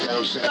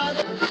You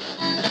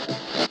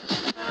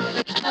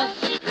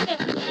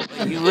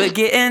were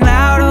getting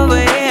loud over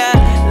here,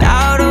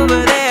 loud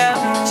over there.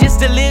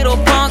 Just a little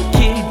punk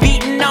kid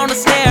beating on the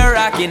stair,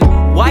 rocking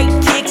white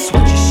kicks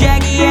with your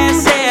shaggy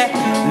ass hair.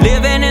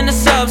 Living in the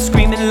sub,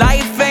 screaming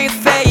life ain't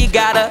fair. You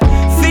got a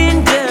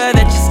Fender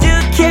that you still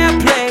can't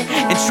play,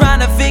 and trying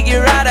to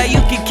figure out how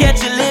you can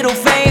catch a little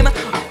fame.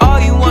 All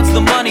you want's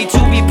the money to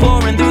be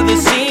pouring through the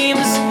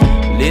seams,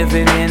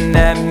 living in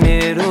that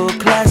middle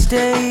class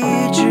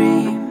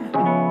daydream.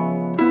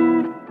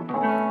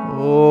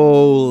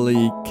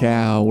 Holy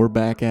cow, we're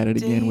back at it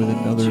again with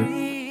another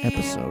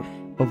episode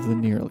of the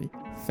Nearly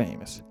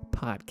Famous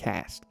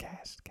Podcast.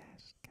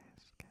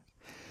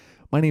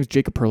 My name is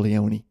Jacob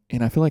Perleone,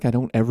 and I feel like I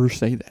don't ever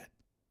say that.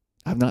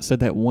 I've not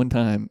said that one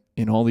time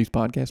in all these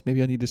podcasts.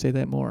 Maybe I need to say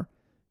that more,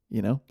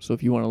 you know? So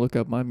if you want to look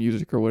up my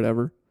music or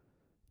whatever,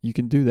 you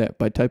can do that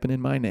by typing in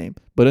my name.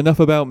 But enough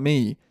about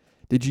me.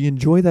 Did you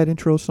enjoy that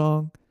intro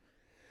song?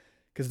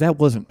 Because that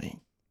wasn't me.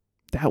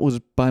 That was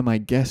by my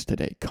guest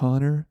today,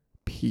 Connor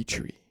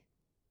Pitre.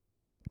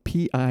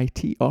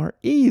 Pitre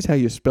is how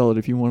you spell it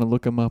if you want to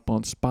look him up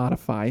on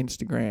Spotify,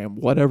 Instagram,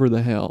 whatever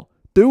the hell.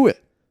 Do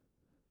it.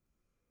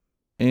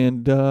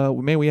 And,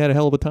 man, we had a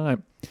hell of a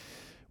time.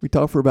 We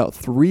talked for about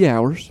 3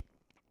 hours.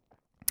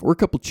 We're a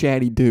couple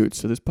chatty dudes,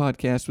 so this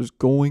podcast was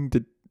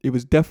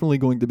definitely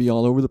going to be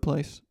all over the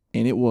place,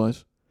 and it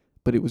was.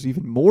 But it was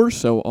even more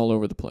so all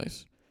over the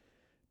place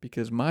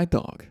because my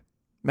dog,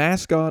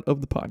 mascot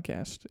of the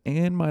podcast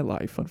and my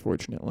life,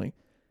 unfortunately,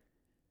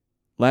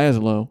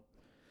 Laszlo,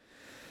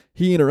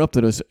 he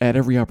interrupted us at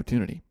every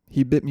opportunity.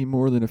 He bit me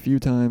more than a few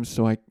times,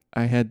 so I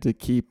had to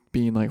keep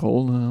being like,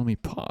 hold on, let me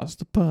pause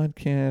the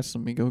podcast,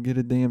 let me go get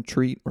a damn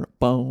treat or a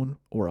bone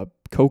or a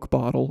Coke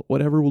bottle,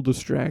 whatever will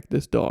distract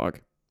this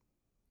dog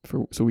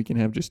so we can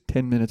have just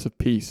 10 minutes of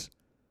peace.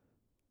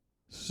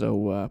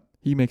 So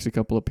he makes a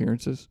couple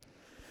appearances.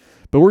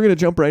 But we're going to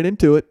jump right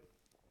into it.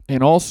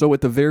 And also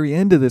at the very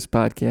end of this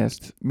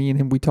podcast, me and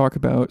him, we talk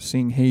about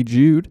seeing Hey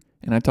Jude,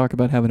 and I talk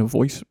about having a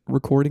voice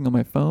recording on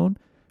my phone.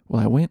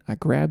 Well, I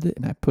grabbed it,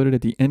 and I put it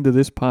at the end of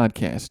this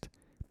podcast.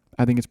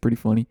 I think it's pretty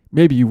funny.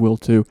 Maybe you will,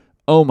 too.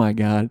 Oh, my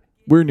God.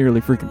 We're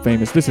nearly freaking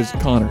famous. This is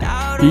Connor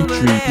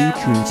Pitre.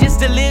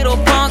 Just a little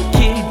punk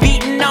kid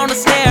beating on the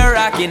stair,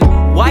 rocking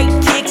white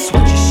kicks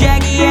with your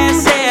shaggy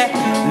ass hair.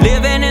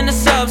 Living in the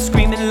sub,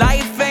 screaming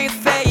life ain't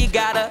fair. You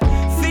got a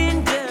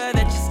Fender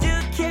that you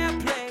still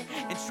can't play,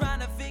 and trying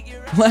to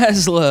figure out...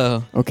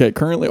 Laszlo. Okay,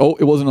 currently... Oh,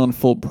 it wasn't on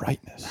full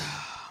brightness.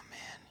 Oh, man.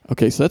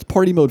 Okay, so that's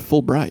party mode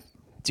full bright.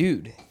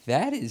 Dude,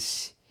 that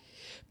is...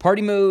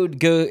 Party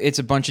mode, it's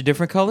a bunch of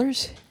different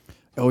colors?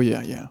 Oh,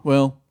 yeah.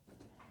 Well,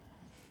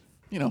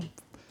 4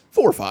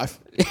 or 5.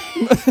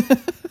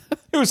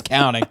 Who's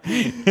counting?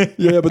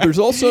 Yeah, but there's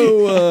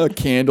also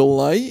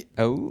candlelight.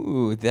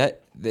 Oh,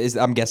 that is...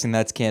 I'm guessing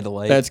that's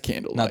candlelight. That's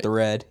candlelight. Not the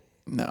red.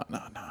 No.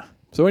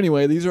 So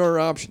anyway, these are our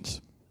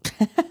options.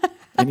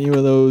 Any of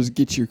those,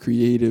 get your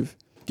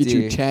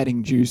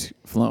chatting juice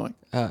flowing.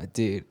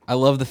 Dude, I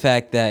love the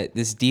fact that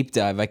this deep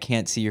dive, I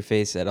can't see your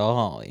face at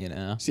all, you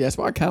know? See, that's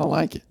why I kind of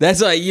like it.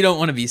 That's why you don't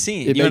want to be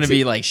seen. You want to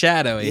be, like,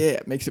 shadowy. Yeah,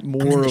 it makes it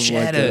more of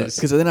shadows. Like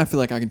because then I feel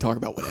like I can talk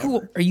about whatever.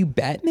 Cool. Are you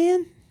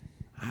Batman?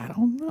 I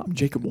don't know. I'm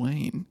Jacob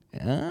Wayne.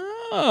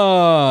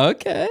 Oh,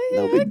 okay.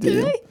 No big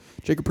deal.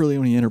 Jacob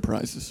Perleone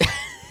Enterprises.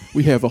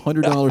 We have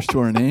 $100 to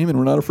our name, and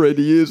we're not afraid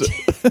to use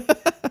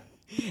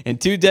it.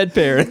 And 2 dead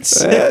parents.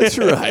 That's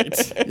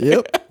right.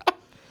 Yep.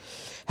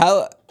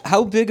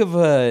 How big of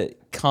a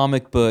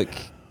comic book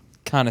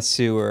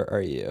connoisseur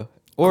are you?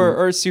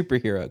 Or a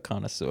superhero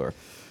connoisseur?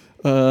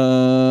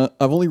 I've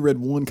only read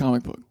one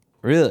comic book.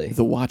 Really?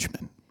 The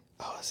Watchmen.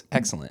 Oh, it's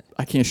excellent.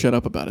 I can't shut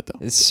up about it, though.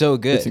 It's so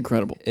good. It's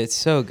incredible. It's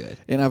so good.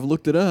 And I've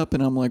looked it up,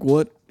 and I'm like,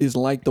 what is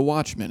like The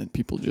Watchmen? And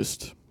people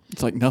just...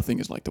 It's like nothing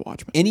is like The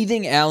Watchmen.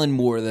 Anything Alan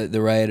Moore,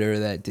 the writer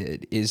that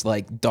did, is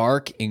like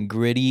dark and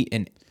gritty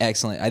and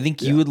excellent. I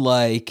think you would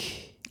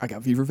like... I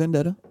got V for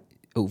Vendetta.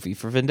 Oh, V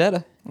for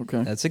Vendetta.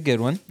 Okay. That's a good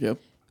one. Yep.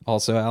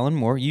 Also Alan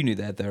Moore. You knew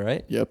that though,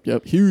 right?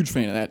 Yep. Huge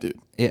fan of that dude.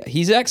 Yeah,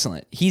 he's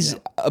excellent. He's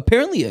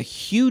apparently a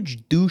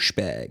huge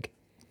douchebag.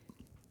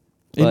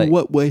 In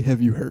what way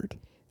have you heard?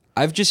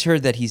 I've just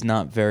heard that he's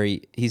not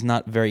very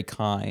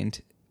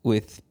kind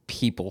with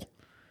people.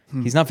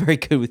 He's not very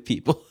good with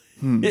people.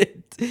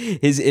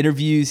 His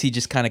interviews, he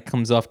just kind of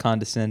comes off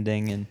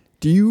condescending. And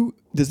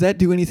does that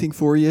do anything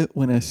for you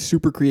when a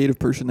super creative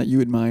person that you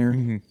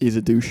admire is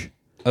a douche?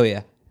 Oh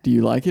yeah. Do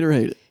you like it or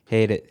hate it?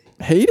 Hate it.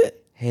 Hate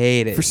it?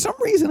 Hate it. For some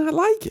reason, I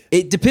like it.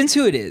 It depends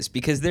who it is,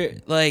 because they're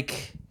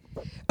like,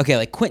 okay,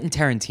 like Quentin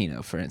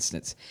Tarantino, for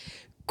instance.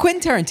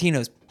 Quentin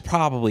Tarantino's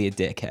probably a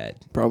dickhead.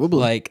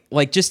 Probably.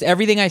 Like just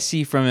everything I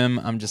see from him,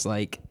 I'm just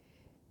like,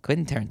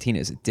 Quentin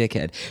Tarantino's a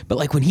dickhead. But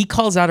like when he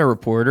calls out a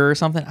reporter or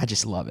something, I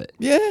just love it.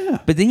 Yeah.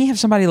 But then you have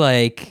somebody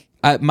like,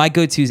 my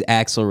go-to is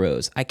Axl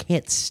Rose. I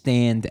can't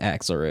stand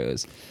Axl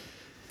Rose.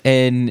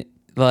 And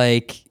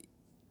like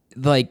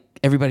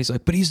everybody's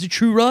like, but he's the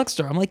true rock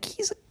star. I'm like,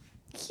 he's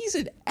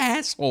an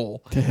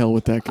asshole. To hell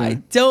with that guy. I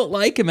don't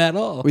like him at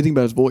all. What do you think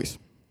about his voice?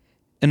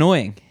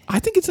 annoying. I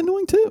think it's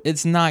annoying too.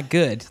 It's not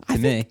good to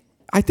me.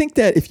 I think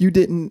that if you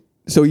didn't,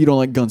 so you don't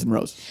like Guns N'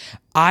 Roses.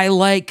 I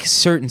like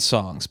certain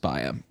songs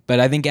by him, but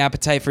I think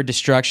Appetite for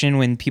Destruction,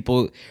 when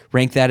people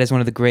rank that as one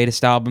of the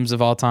greatest albums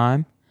of all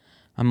time,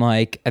 I'm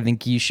like, I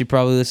think you should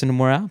probably listen to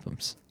more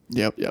albums.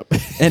 Yep.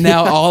 And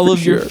now all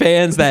of your sure.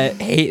 fans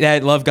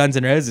that love Guns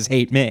N' Roses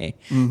hate me.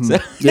 Mm-hmm. So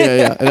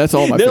Yeah. And that's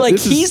all my they're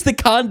fans. like, he's the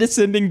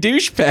condescending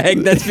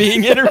douchebag that's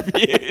being interviewed.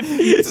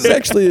 This is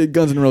actually a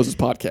Guns N' Roses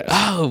podcast.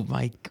 Oh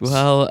my!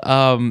 Well,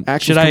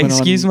 Axel's should I coming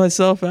excuse on-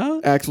 myself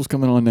out? Axel's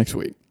coming on next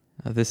week.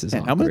 This is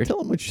And I'm going to awkward.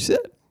 tell him what you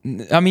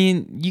said. I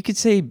mean, you could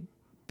say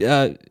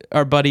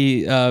our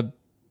buddy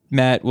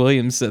Matt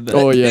Williams said that.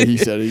 Oh, yeah, he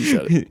said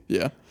it.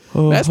 Yeah.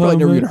 Matt's probably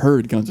never even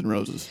heard Guns N'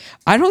 Roses.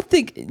 I don't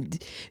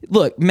think.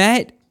 Look,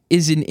 Matt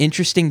is an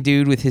interesting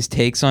dude with his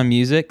takes on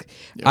music.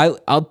 Yeah.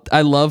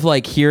 I love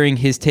like hearing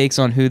his takes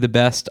on who the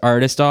best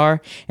artists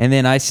are, and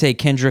then I say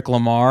Kendrick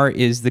Lamar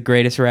is the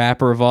greatest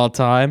rapper of all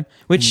time,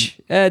 which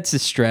that's a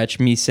stretch.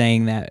 Me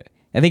saying that.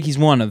 I think he's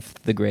one of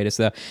the greatest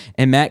though.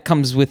 And Matt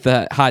comes with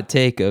a hot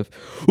take of,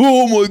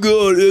 "Oh my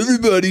God,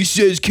 everybody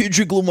says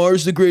Kendrick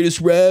Lamar's the greatest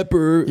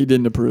rapper." He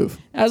didn't approve.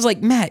 I was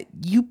like, Matt,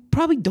 you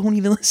probably don't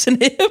even listen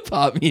to hip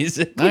hop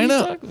music. What I are you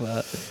know. talking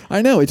about?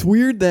 I know. It's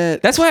weird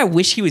that That's why I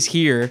wish he was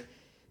here. I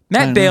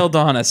Matt know. bailed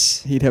on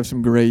us. he'd have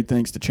some great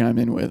things to chime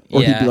in with.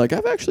 Or he'd Yeah. be like,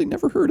 I've actually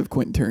never heard of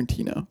Quentin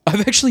Tarantino.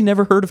 I've actually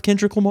never heard of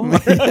Kendrick Lamar.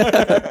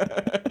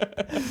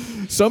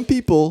 Some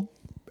people,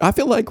 I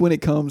feel like when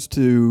it comes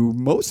to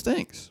most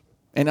things,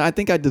 and I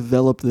think I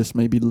developed this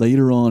maybe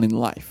later on in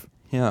life,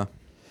 Yeah.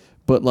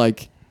 but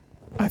like,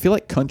 I feel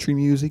like country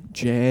music,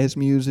 jazz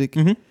music,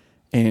 Mm-hmm.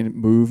 and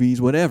movies,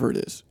 whatever it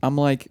is, I'm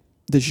like,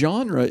 the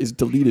genre is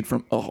deleted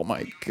from, oh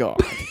my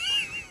God.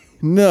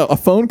 No, a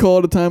phone call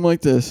at a time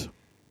like this.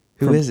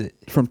 Who is it?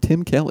 From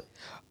Tim Kelly.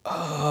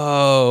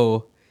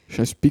 Oh,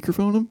 Should I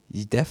speakerphone him?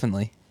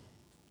 definitely.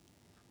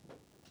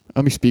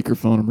 Let me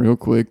speakerphone him real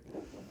quick.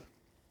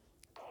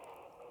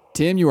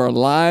 Tim, you are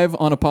live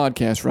on a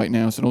podcast right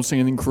now, so don't say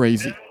anything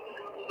crazy.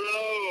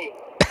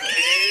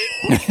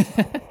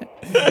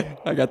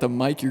 I got the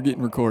mic, you're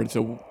getting recorded,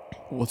 so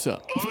what's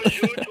up?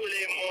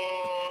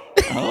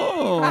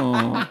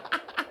 Oh.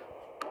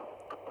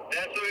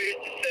 That's what we used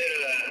to say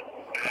to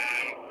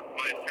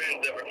my friends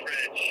that were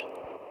French.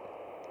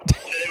 So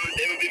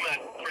they would be my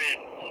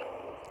friends.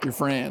 Your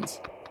friends.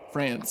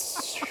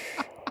 Friends.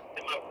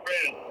 They're my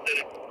friends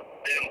instead of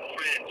them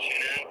French, you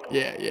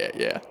know?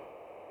 Yeah.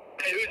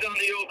 Hey, who's on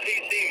the old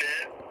PC,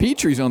 man?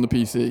 Petre's on the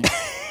PC.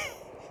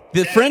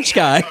 The French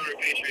guy. Connor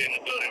Pitre in the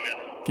building,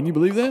 man. Can you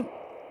believe that?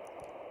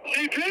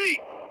 CP!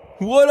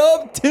 What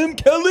up, Tim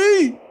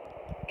Kelly?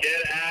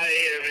 Get out of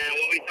here, man.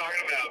 What we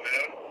talking about,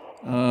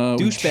 man?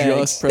 We Douchebags.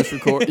 just press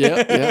record.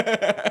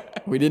 Yeah.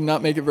 We did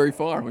not make it very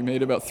far. We made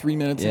it about 3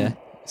 minutes Yeah. in.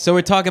 So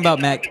we're talking about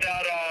Matt. You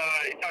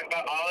talking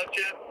about olive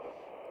chip?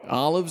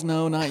 Olives?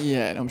 No, not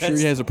yet. I'm sure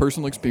he has a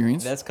personal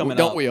experience. That's coming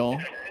Don't up. we all?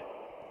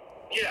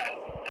 Yeah.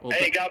 Well,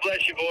 Hey, God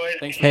bless you, boys.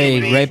 Thanks for Hey,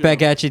 coming. right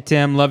back at you,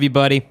 Tim. Love you,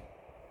 buddy.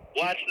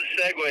 Watch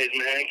the segues,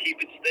 man. Keep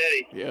it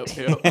steady. Yep.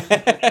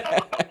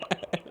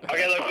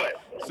 Okay, look what.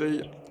 See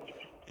ya.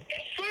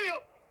 See ya.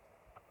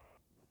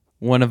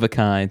 One of a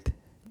kind.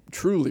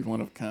 Truly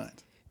one of a kind.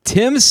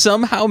 Tim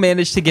somehow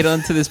managed to get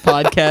onto this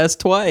podcast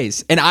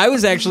twice. And I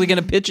was actually going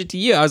to pitch it to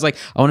you. I was like,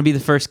 I want to be the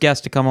first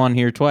guest to come on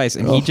here twice.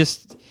 And he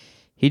just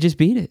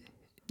beat it.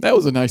 That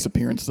was a nice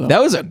appearance, though.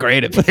 That was a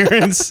great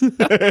appearance. And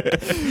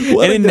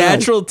a in guy.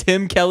 natural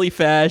Tim Kelly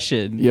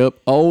fashion. Yep.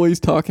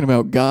 Always talking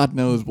about God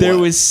knows what.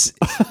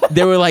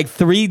 There were like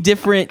 3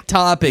 different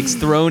topics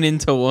thrown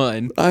into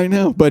one. I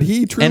know, but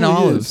he truly And is.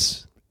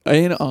 olives.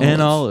 And olives.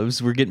 And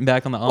olives. We're getting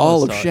back on the All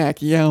olives of talk.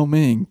 Shaq, Yao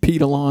Ming,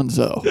 Pete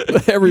Alonso.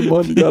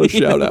 Everyone got a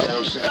shout out.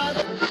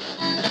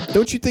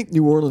 Don't you think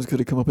New Orleans could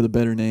have come up with a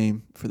better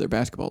name for their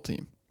basketball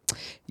team?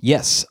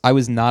 Yes, I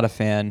was not a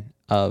fan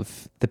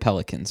of the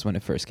Pelicans when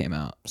it first came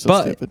out. So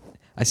but stupid.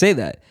 I say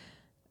that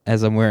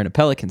as I'm wearing a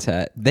Pelicans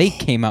hat. They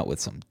came out with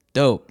some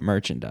dope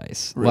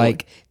merchandise. Really?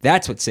 Like,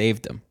 that's what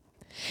saved them.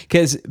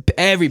 Because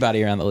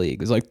everybody around the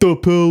league was like, the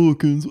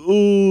Pelicans,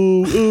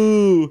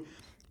 oh.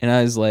 And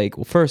I was like,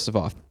 well, first of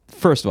all,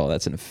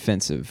 that's an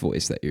offensive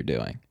voice that you're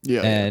doing.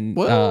 Yeah. And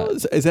well,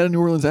 is that a New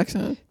Orleans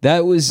accent?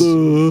 that was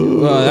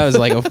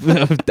like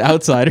a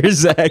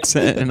outsider's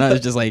accent. And I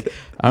was just like,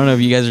 I don't know if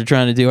you guys are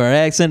trying to do our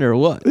accent or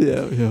what.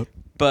 Yeah.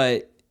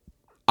 But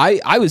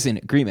I was in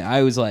agreement.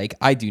 I was like,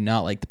 I do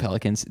not like the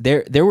Pelicans.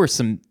 There were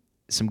some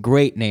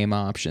great name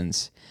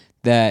options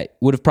that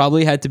would have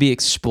probably had to be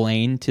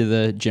explained to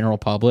the general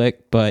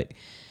public, but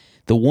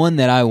the one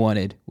that I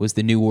wanted was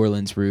the New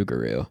Orleans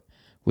Rougarou,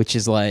 which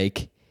is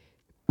like,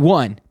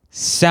 one,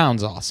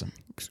 sounds awesome.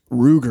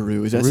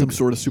 Rougarou. Is that some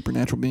sort of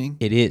supernatural being?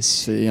 It is.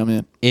 See, I'm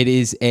in. It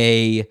is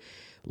a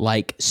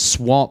like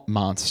swamp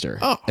monster,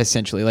 Oh.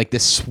 essentially, like the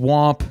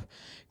swamp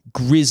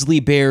grizzly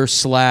bear /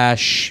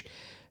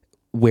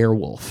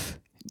 werewolf.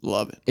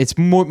 Love it. It's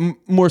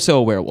more so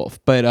a werewolf,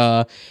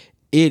 but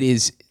it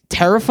is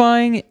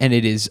terrifying and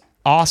it is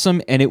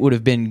awesome, and it would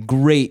have been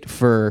great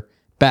for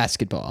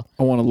Basketball.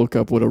 I want to look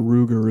up what a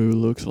rougarou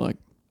looks like.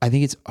 I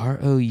think it's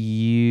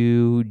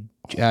ROU.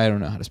 I don't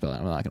know how to spell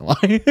that. I'm not going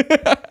to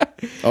lie.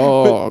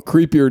 Oh,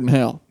 creepier than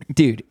hell.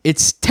 Dude,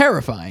 it's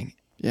terrifying.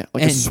 Yeah,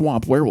 like a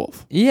swamp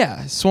werewolf.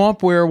 Yeah,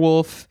 swamp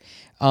werewolf.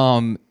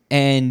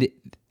 And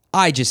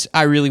I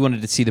really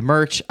wanted to see the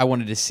merch. I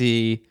wanted to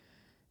see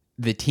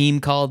the team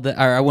called that,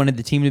 or I wanted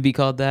the team to be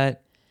called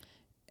that.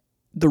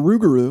 The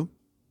rougarou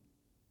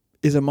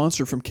is a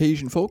monster from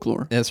Cajun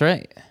folklore. That's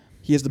right.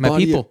 He has the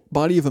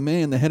body of a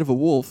man, the head of a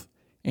wolf,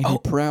 and he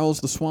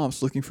prowls the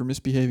swamps looking for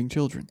misbehaving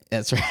children.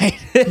 That's right.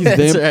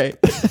 He's right.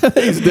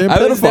 He's a damn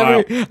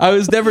pedophile. I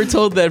was never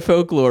told that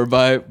folklore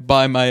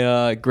by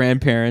my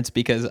grandparents,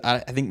 because I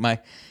think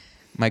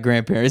my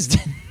grandparents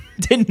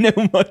didn't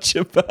know much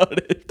about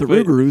it. The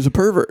rougarou's a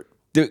pervert.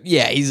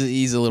 Yeah,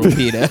 he's a little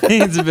pedo.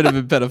 He's a bit of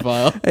a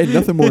pedophile. Hey,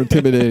 nothing more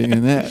intimidating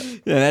than that.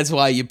 Yeah, that's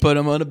why you put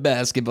him on a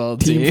basketball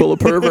team Full of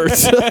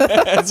perverts.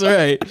 That's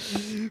right.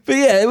 But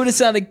yeah, it would have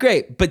sounded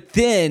great. But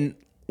then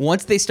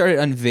once they started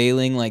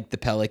unveiling like the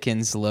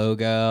Pelicans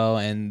logo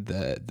and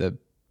the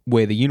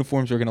way the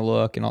uniforms were gonna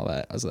look and all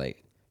that, I was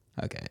like,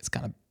 okay, it's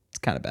kind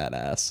of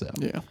badass. So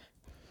Yeah.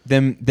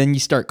 Then you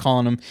start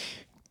calling them.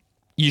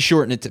 You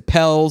shorten it to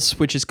Pels,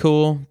 which is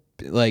cool.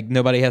 Like,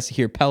 nobody has to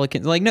hear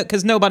Pelicans. Like, no,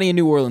 because nobody in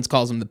New Orleans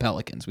calls them the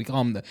Pelicans. We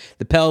call them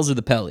the Pels or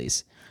the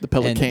Pellies. The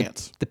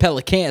Pelicans. The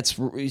Pelicans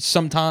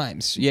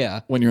sometimes,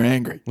 yeah. When you're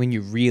angry. When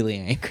you're really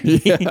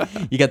angry. Yeah.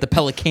 You got the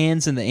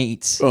Pelicans and the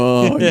Aints.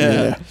 Oh,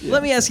 yeah.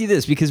 Let me ask you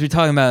this, because we're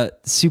talking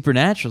about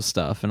supernatural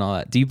stuff and all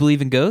that. Do you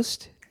believe in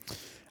ghosts?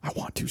 I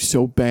want to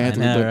so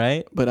badly, I know,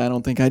 right? But I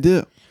don't think I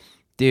do.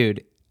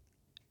 Dude,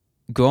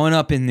 growing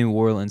up in New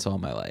Orleans all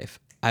my life,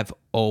 I've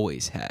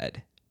always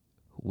had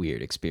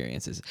weird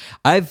experiences.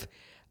 I've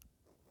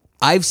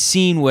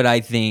seen what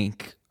I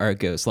think are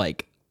ghosts,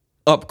 like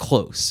up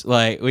close,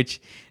 like, which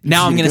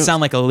now I'm going to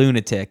sound like a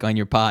lunatic on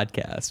your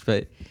podcast,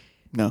 but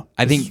no,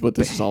 I think this is what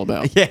this is all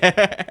about.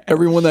 Yeah.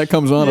 Everyone that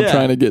comes on, I'm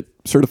trying to get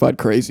certified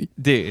crazy.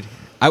 Dude,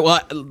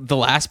 the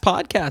last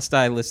podcast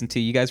I listened to,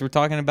 you guys were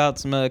talking about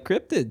some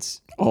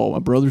cryptids. Oh, my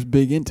brother's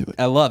big into it.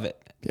 I love it.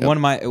 Yep.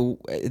 One of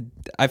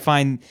I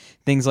find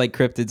things like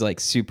cryptids like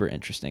super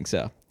interesting.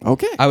 So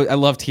okay, I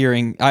loved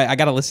hearing. I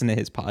got to listen to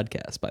his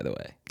podcast, by the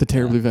way. The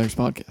Terribly Vexed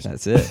podcast.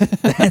 That's it.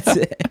 That's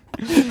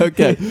it.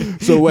 Okay,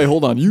 so wait,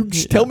 hold on. You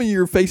tell me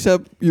your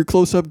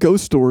close up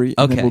ghost story,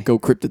 and then we'll go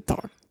cryptid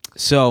talk.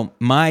 So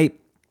my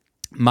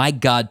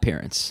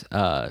godparents,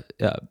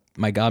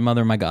 my godmother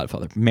and my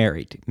godfather,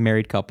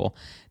 married couple.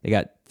 They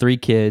got 3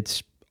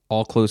 kids,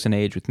 all close in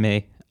age with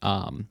me.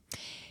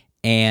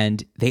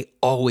 And they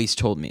always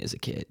told me as a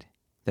kid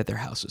that their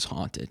house was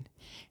haunted.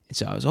 And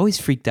so I was always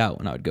freaked out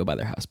when I would go by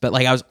their house. But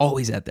like, I was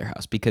always at their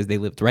house because they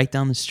lived right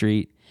down the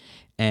street.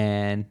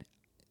 And,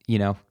 you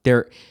know,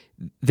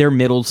 their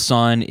middle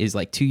son is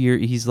like 2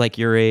 years, he's like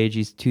your age,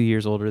 he's 2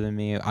 years older than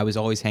me. I was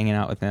always hanging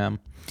out with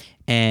him.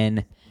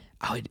 And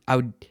I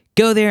would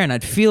go there and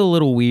I'd feel a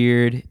little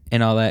weird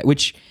and all that,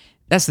 which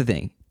that's the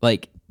thing.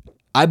 Like,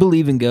 I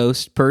believe in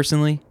ghosts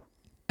personally.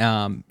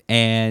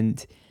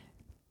 And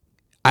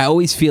I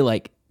always feel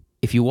like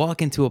if you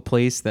walk into a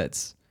place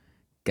that's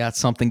got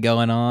something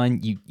going on,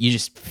 you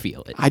just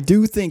feel it. I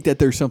do think that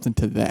there's something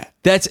to that.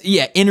 That's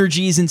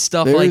energies and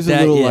stuff like that.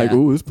 There's a little like,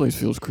 ooh, this place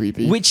feels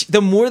creepy. Which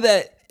the more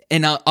that,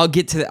 and I'll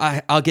get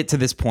to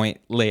this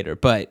point later,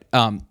 but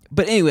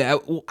anyway,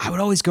 I would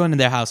always go into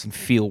their house and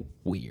feel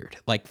weird,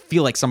 like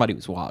feel like somebody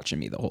was watching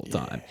me the whole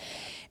time,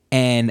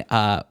 and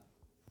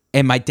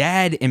my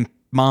dad and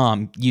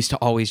mom used to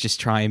always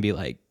just try and be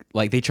like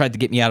they tried to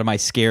get me out of my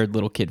scared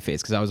little kid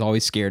face because I was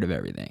always scared of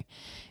everything.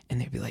 And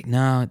they'd be like,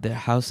 no, the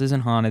house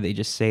isn't haunted. They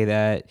just say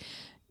that.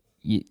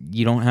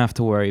 You don't have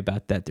to worry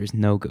about that. There's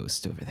no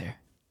ghosts over there.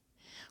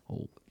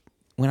 Well,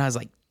 when I was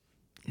like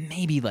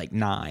maybe like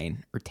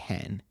 9 or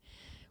 10,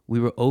 we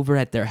were over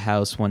at their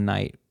house one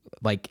night.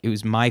 Like, it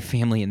was my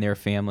family and their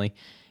family.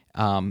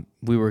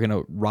 We were going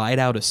to ride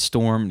out a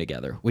storm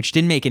together, which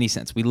didn't make any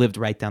sense. We lived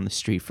right down the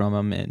street from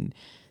them,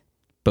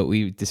 but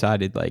we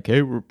decided, like,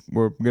 hey,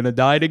 we're gonna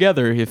die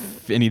together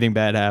if anything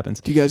bad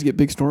happens. Do you guys get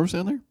big storms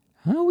down there?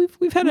 Oh,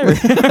 we've had our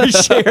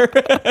share.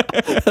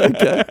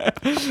 Okay.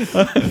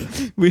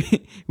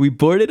 We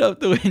boarded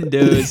up the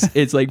windows.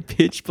 It's like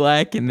pitch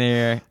black in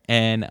there,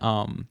 and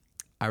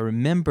I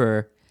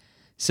remember.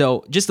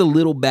 So, just a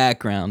little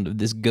background of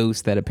this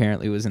ghost that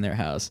apparently was in their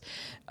house.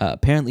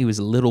 Apparently, it was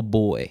a little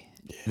boy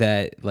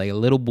a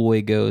little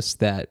boy ghost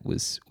that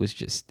was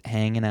just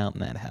hanging out in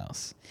that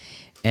house,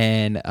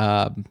 and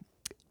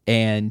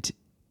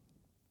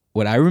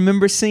what I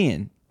remember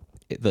seeing,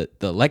 the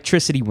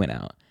electricity went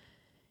out.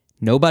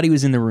 Nobody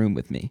was in the room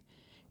with me.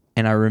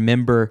 And I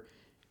remember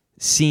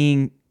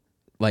seeing,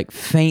 like,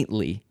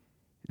 faintly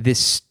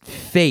this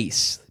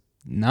face,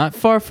 not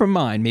far from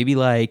mine, maybe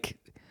like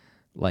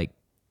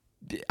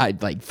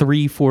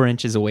 3-4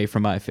 inches away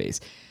from my face,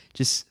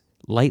 just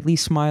lightly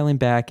smiling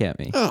back at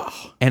me.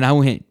 Oh. And I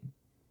went,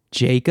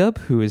 Jacob,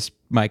 who is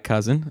my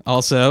cousin,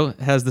 also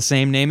has the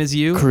same name as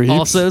you, Creeps.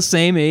 also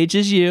same age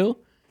as you.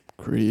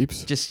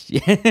 Creeps. Just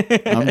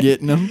I'm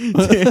getting them.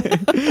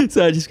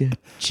 So I just go,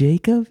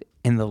 Jacob,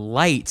 and the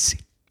lights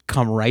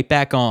come right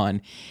back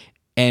on,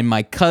 and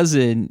my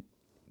cousin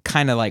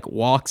kind of like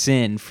walks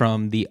in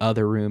from the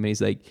other room, and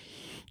he's like,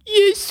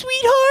 "Yeah,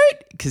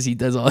 sweetheart," because he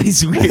does all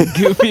these weird,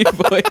 goofy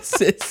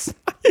voices.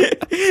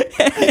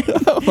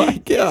 Oh my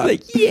God! He's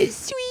like, "Yeah,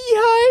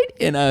 sweetheart,"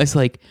 and I was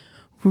like,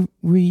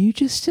 "Were you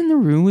just in the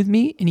room with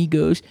me?" And he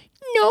goes,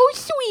 "No,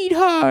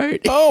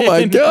 sweetheart." Oh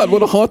my God!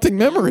 What a haunting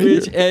memory!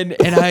 And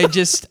I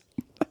just.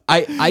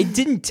 I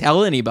didn't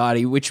tell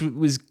anybody, which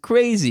was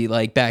crazy.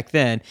 Like back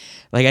then,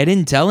 like I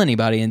didn't tell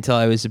anybody until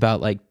I was about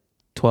like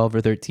 12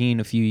 or 13,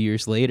 a few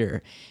years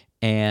later,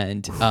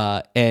 and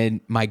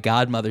my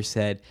godmother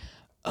said,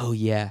 "Oh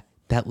yeah,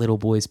 that little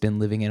boy's been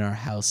living in our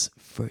house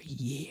for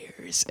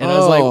years." And I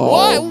was like,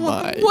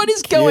 "What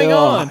is going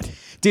on,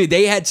 dude?"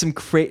 They had some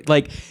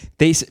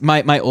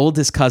my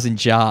oldest cousin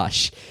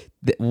Josh.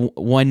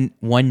 One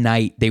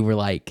night they were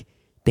like,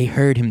 they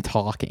heard him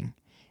talking.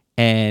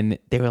 And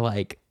they were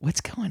like,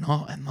 "What's going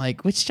on?" I'm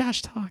like, "What's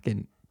Josh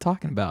talking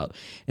about?"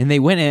 And they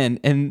went in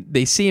and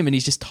they see him and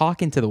he's just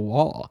talking to the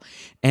wall.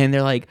 And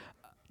they're like,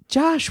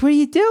 "Josh, what are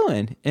you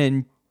doing?"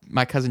 And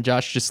my cousin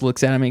Josh just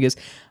looks at him and he goes,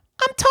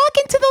 "I'm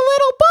talking to the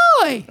little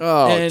boy."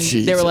 Oh, and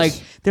Jesus.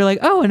 they're like,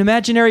 "Oh, an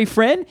imaginary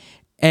friend?"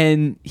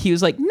 And he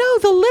was like, "No,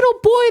 the little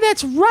boy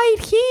that's right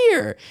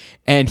here."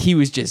 And he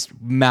was just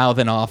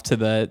mouthing off to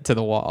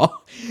the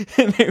wall.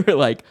 And they were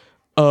like,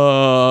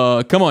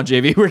 come on,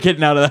 JV, we're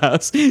getting out of the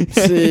house." See,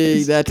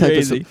 that type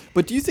crazy. of stuff.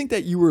 But do you think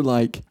that you were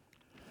like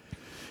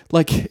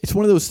it's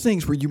one of those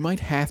things where you might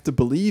have to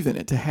believe in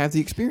it to have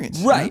the experience?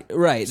 Right.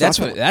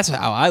 So That's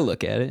how I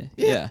look at it.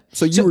 Yeah.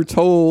 So you were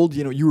told,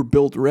 you were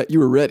built, you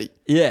were ready.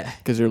 Yeah.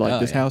 Because they're like,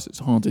 this house is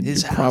haunted.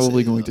 This You're house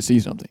probably is going to see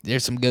something.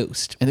 There's some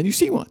ghost. And then you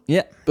see one.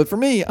 Yeah. But for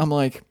me, I'm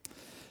like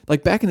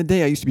back in the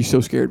day, I used to be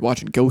so scared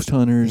watching Ghost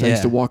Hunters. I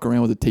used to walk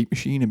around with a tape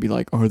machine and be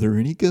like, "Are there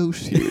any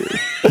ghosts here?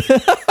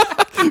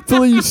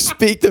 Please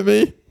speak to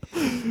me."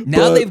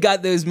 Now they've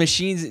got those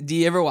machines. Do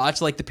you ever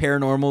watch like the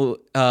paranormal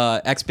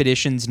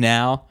expeditions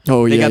now?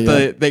 Oh, they yeah,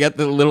 got they got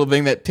the little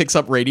thing that picks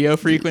up radio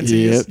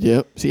frequencies.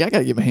 Yep. See, I got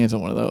to get my hands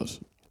on one of those.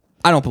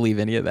 I don't believe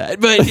any of that,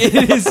 but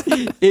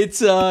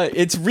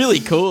it's really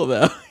cool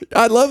though.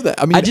 I love that.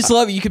 I mean, I just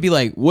love it. You could be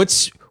like,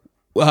 "What's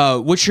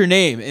your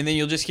name?" And then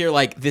you'll just hear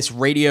like this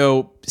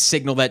radio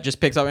signal that just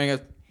picks up and it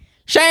goes,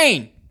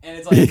 "Shane." And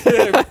it's like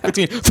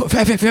between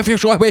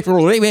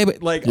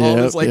like all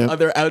this like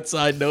other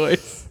outside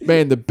noise.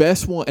 Man, the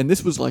best one, and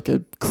this was like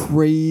a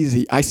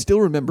crazy. I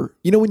still remember.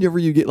 Whenever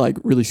you get like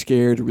really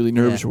scared or really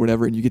nervous or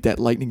whatever, and you get that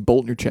lightning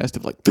bolt in your chest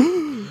of like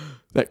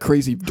that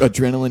crazy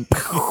adrenaline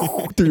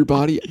through your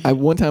body.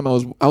 One time I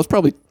was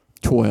probably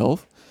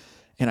 12,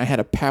 and I had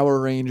a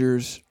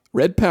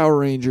red Power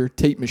Ranger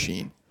tape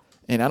machine,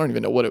 and I don't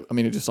even know what it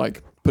just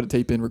like put a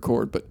tape in,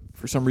 record, but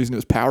for some reason it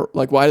was power.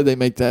 Like, why did they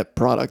make that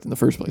product in the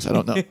first place? I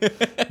don't know.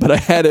 But I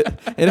had it.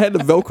 It had the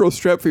Velcro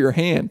strap for your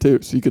hand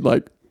too, so you could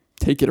like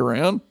take it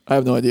around. I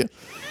have no idea,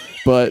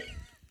 but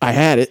I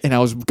had it, and I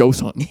was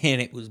ghost hunting,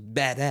 and it was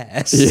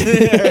badass.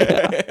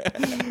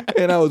 Yeah.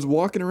 And I was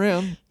walking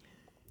around,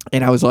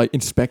 and I was like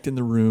inspecting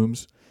the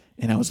rooms,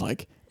 and I was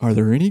like, "Are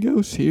there any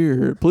ghosts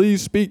here?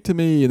 Please speak to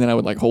me." And then I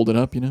would like hold it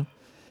up, and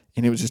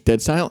it was just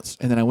dead silence.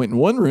 And then I went in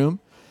one room,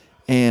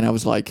 and I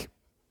was like,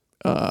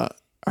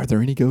 "Are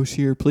there any ghosts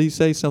here? Please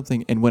say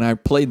something." And when I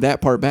played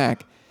that part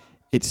back,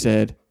 it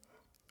said,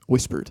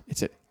 whispered, it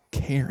said,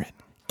 "Karen,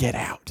 get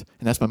out."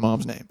 And that's my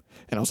mom's name.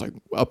 And I was like,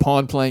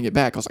 upon playing it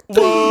back, I was like,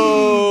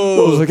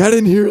 whoa. I was like, I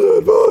didn't hear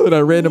that. And I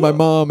ran to my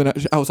mom, and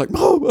I was like,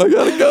 "Mom, I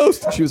got a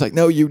ghost." And she was like,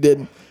 "No, you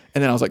didn't."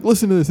 And then I was like,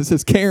 "Listen to this. It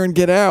says, Karen,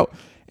 get out."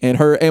 And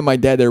her and my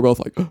dad, they were both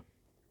like,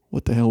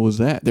 "What the hell was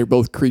that?" They're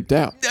both creeped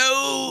out.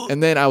 No.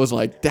 And then I was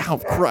like,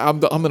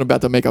 I'm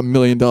about to make $1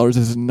 million. This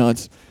is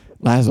nuts.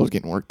 Laszlo's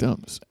getting worked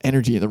up. This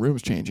energy in the room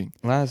is changing.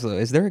 Laszlo,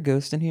 is there a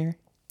ghost in here?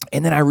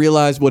 And then I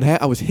realized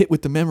I was hit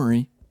with the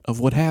memory of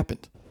what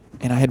happened.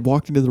 And I had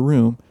walked into the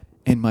room,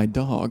 and my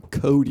dog,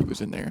 Cody,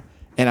 was in there.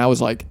 And I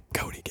was like,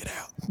 "Cody, get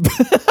out."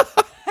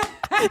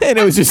 And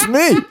it was just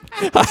me.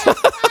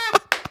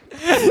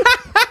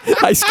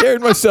 I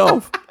scared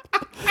myself.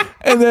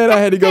 And then I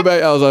had to go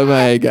back. I was like,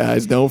 "Hey,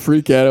 guys, don't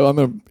freak out. I'm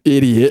an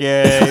idiot."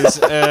 Guys,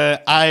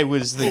 I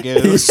was the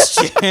ghost.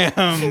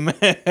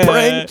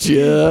 Pranked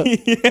ya.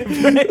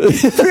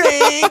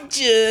 Pranked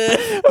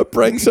ya. A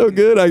prank so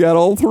good, I got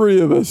all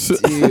three of us.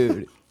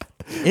 Dude,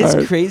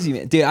 it's crazy,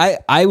 man. Dude,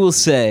 I will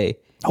say.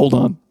 Hold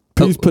on.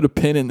 Please put a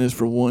pin in this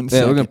for 1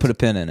 second. Yeah, we're going to put a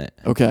pin in it.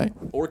 Okay.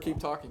 Or keep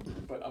talking,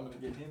 but I'm going to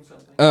get him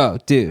something. Oh,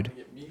 dude.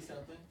 Get me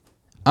something.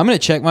 I'm going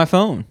to check my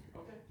phone.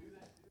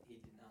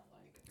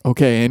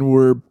 Okay, and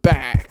we're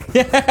back.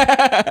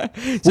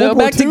 So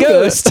back to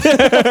Ghost.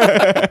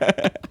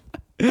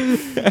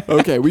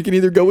 Okay, we can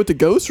either go with the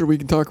Ghost or we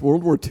can talk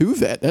World War II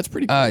vet. That's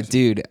pretty crazy.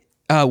 Dude,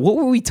 what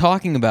were we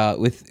talking about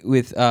with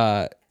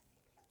the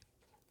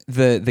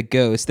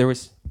Ghost? There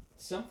was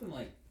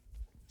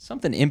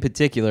something in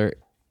particular.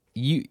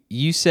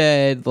 you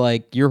said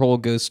like your whole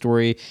ghost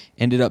story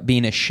ended up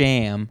being a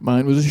sham.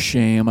 Mine was a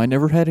sham. I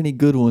never had any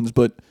good ones,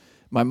 but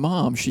my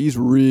mom, she's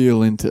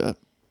real into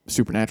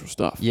supernatural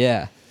stuff.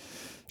 Yeah.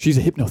 She's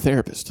a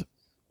hypnotherapist.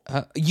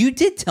 You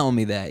did tell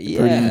me that. Yeah.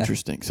 Pretty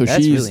interesting. So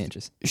That's she's really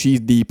interesting. She's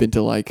deep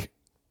into like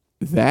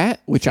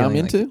that, which I'm Feeling,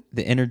 into. like,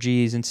 the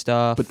energies and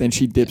stuff. But then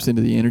she dips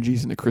into the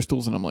energies and the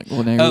crystals, and I'm like,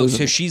 well, now Oh, you're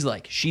so she's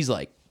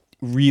like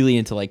really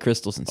into like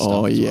crystals and stuff.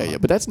 oh as yeah, well. yeah.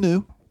 But that's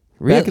new.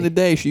 Really? Back in the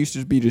day, she used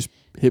to be just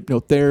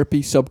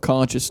hypnotherapy,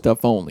 subconscious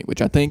stuff only,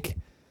 which I think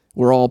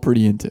we're all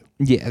pretty into.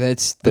 Yeah,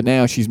 that's. But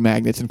now she's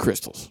magnets and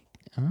crystals.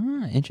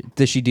 Interesting.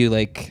 Does she do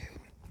like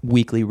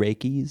weekly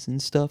Reikis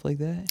and stuff like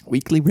that?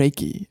 Weekly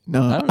Reiki.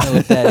 No, I don't know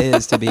what that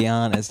is, to be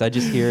honest. I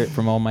just hear it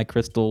from all my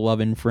crystal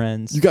loving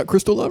friends. You got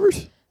crystal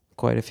lovers?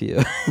 Quite a few.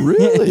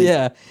 Really?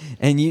 Yeah.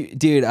 And you,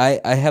 dude, I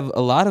have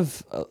a lot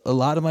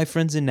of my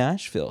friends in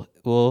Nashville.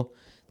 Well,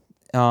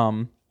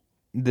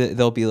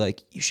 they'll be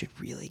like, you should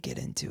really get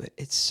into it.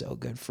 It's so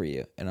good for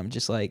you. And I'm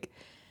just like,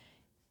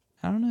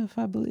 I don't know if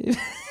I believe.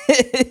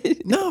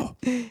 No.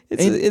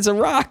 It's a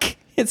rock.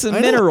 It's a I know.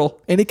 mineral.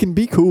 And it can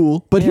be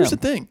cool. But here's Yeah.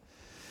 the thing.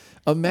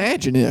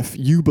 Imagine if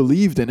you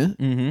believed in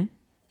it,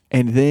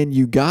 and then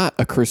you got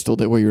a crystal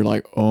that where you're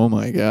like, oh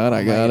my God,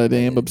 I got a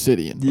damn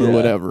obsidian or Yeah.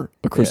 whatever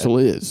a crystal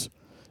is.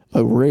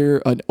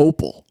 An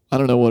opal. I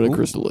don't know what a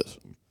crystal is.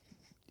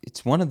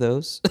 It's one of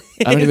those.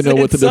 I don't even know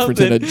what the It's difference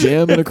in a something.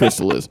 gem and a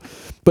crystal is.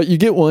 But you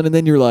get one, and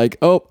then you're like,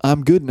 oh,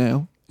 I'm good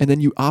now. And then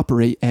you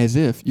operate as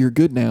if you're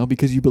good now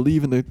because you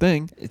believe in the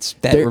thing. It's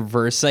that There-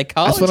 reverse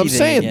psychology. That's what I'm thing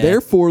saying. again.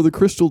 Therefore, the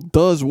crystal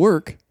does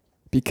work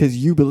because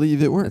you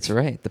believe it works. That's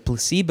right. The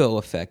placebo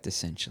effect,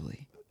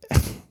 essentially.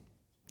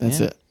 That's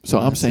Yeah. it. So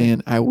I'm That's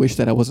saying I wish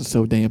that I wasn't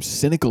so damn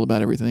cynical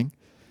about everything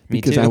Me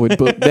because too. I would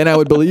then I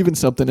would believe in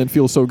something and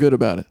feel so good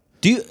about it.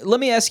 Let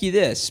me ask you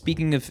this.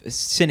 Speaking of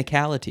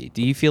cynicality,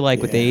 do you feel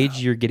like with Yeah. age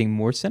you're getting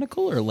more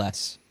cynical or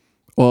less?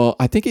 Well,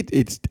 I think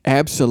it's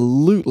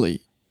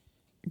absolutely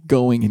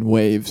going in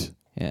waves.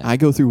 Yeah. I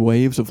go through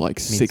waves of like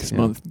too.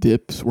 6-month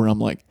dips where I'm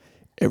like,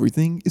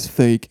 everything is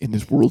fake and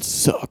this world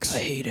sucks. I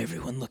hate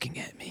everyone looking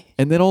at me.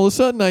 And then all of a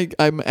sudden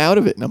I'm out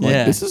of it and I'm Yeah.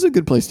 like, this is a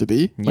good place to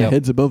be. My Yep.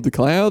 head's above the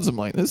clouds. I'm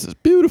like, this is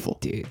beautiful.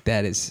 Dude,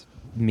 that is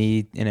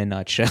me in a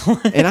nutshell.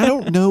 And I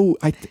don't know.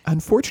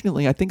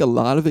 Unfortunately, I think a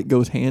lot of it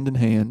goes hand in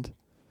hand.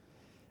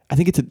 I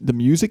think the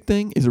music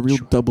thing is a real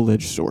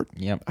double-edged sword.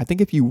 Yep. I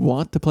think if you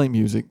want to play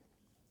music,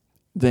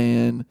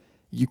 then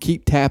you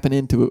keep tapping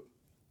into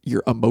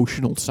your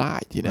emotional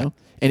side, you know,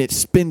 and it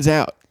spins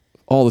out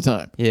all the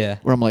time. Yeah.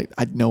 Where I'm like,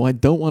 I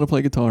don't want to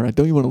play guitar. I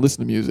don't even want to listen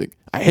to music.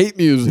 I hate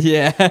music.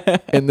 Yeah.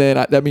 And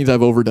then that means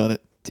I've overdone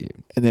it. Dude.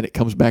 And then it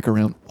comes back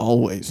around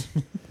always.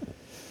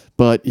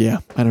 But yeah,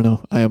 I don't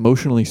know. I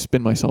emotionally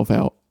spin myself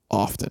out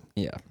often.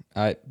 Yeah.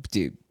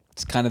 Dude,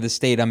 it's kind of the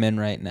state I'm in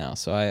right now,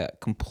 so I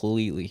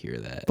completely hear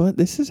that. But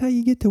this is how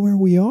you get to where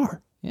we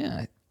are.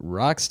 Yeah.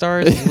 Rock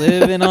stars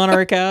living on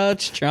our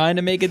couch trying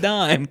to make a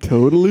dime.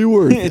 Totally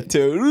worth it.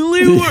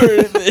 Totally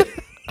worth it.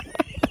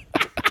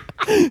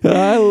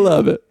 I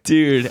love it.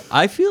 Dude,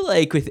 I feel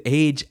like with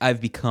age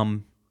I've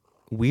become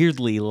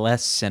weirdly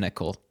less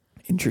cynical.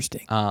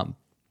 Interesting.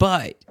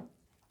 But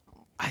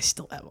I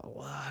still have a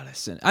lot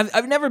of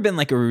I've never been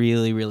like a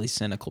really, really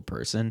cynical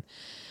person.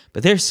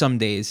 But there's some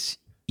days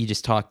you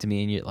just talk to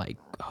me and you're like,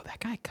 oh, that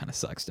guy kind of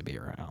sucks to be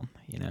around,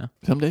 you know?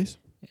 Some days.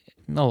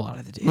 A lot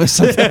of the days.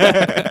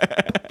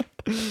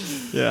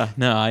 Yeah.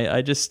 No,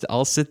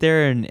 I'll sit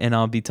there and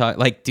I'll be talking.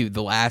 Like, dude,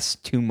 the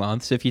last 2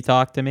 months, if you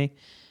talk to me,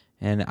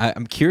 and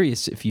I'm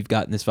curious if you've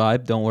gotten this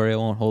vibe. Don't worry, I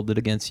won't hold it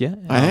against you.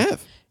 I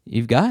have.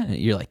 You've gotten it.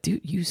 You're like,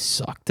 dude, you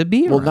suck to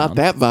be around. Well, not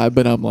that vibe,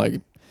 but I'm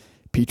like,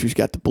 Petre's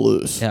got the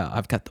blues. Yeah,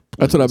 I've got the blues,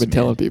 That's what I've been man.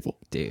 telling people.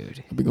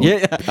 Dude. I've been going-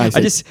 Yeah, I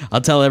say-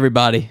 I'll tell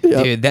everybody,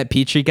 Yeah. dude, that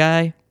Pitre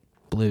guy,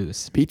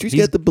 blues. Petre's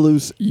He's- got the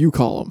blues. You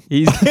call him.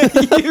 He's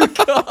you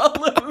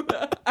call him.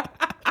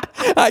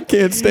 I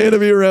can't stand to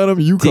be around him.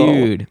 You call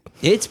him. Dude,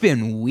 it's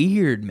been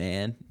weird,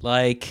 man.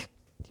 Like,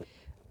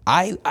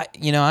 I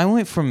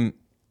went from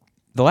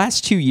the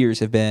last 2 years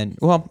have been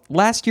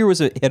last year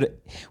was a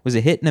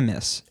hit and a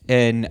miss,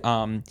 and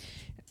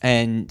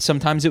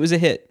sometimes it was a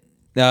hit,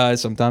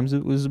 sometimes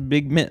it was a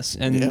big miss,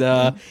 and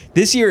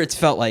this year it's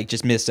felt like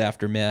just miss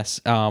after miss.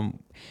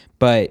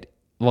 But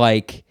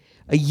like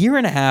a year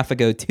and a half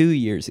ago, 2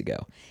 years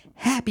ago,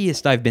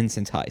 happiest I've been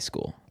since high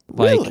school.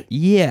 Like, Really?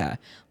 yeah.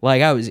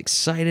 Like, I was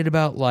excited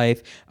about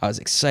life. I was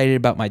excited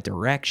about my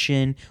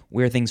direction,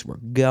 where things were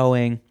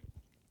going.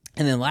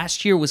 And then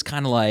last year was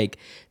kind of like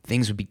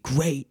things would be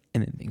great,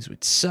 and then things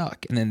would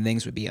suck, and then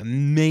things would be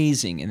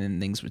amazing, and then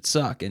things would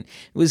suck. And it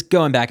was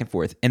going back and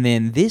forth. And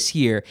then this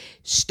year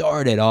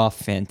started off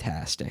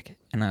fantastic.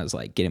 And I was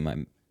like getting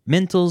my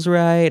mentals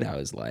right. I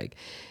was like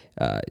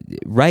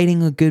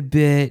writing a good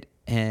bit,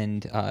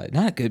 and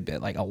not a good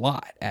bit, like a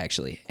lot,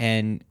 actually.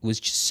 And was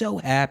just so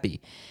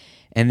happy.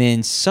 And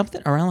then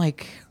something around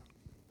like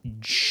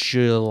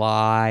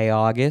July,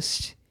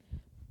 August,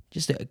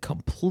 just a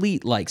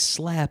complete like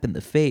slap in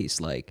the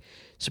face, like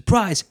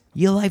surprise,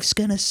 your life's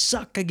gonna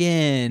suck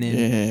again. And,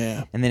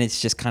 Yeah. and then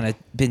it's just kind of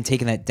been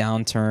taking that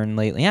downturn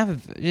lately.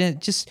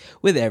 Just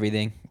with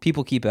everything,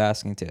 people keep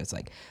asking too. It's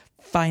like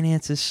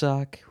finances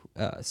suck,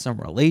 some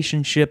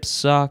relationships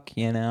suck.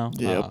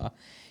 Yep.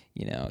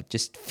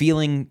 Just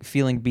feeling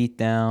beat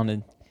down.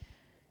 And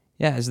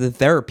yeah, it's the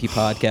therapy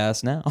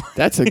podcast now.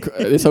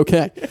 It's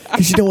okay,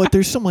 because you know what?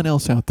 There's someone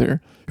else out there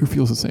who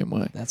feels the same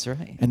way. That's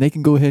right. And they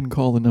can go ahead and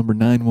call the number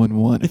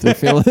 911 if they're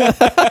feeling.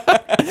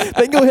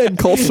 They can go ahead and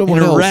call someone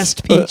And else.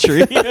 arrest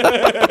Pitre.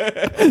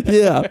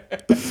 Yeah.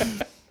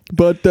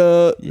 But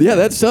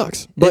that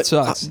sucks. But, It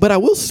sucks. But I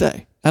will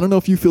say, I don't know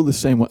if you feel the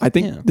same way. I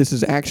think Yeah. this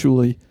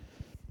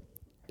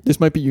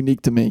might be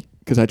unique to me,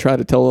 because I try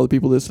to tell other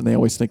people this and they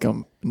always think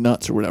I'm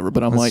nuts or whatever.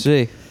 But I'm Let's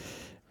see.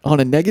 on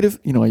a negative,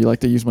 you like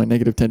to use my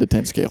negative 10 to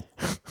 10 scale,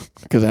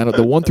 because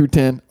the 1 through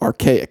 10,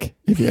 archaic,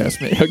 if you ask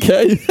me.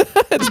 Okay,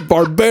 it's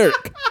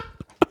barbaric.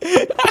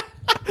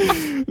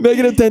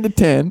 Negative 10 to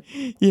 10,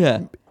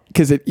 Yeah.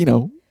 because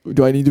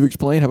do I need to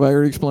explain? Have I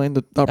already explained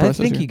the thought I process?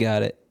 think here? you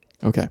got it.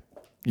 Okay,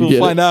 We'll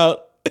find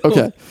out.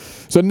 Okay,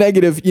 so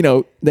negative,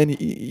 then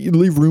you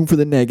leave room for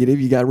the negative.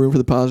 You got room for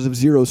the positive.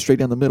 0 straight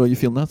down the middle. You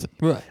feel nothing.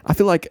 Right. I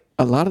feel like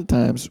a lot of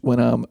times when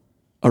I'm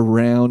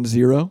around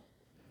 0,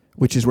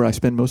 which is where I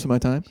spend most of my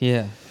time,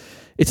 Yeah.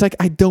 it's like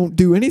I don't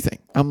do anything.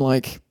 I'm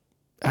like,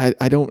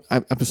 I'm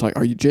just like,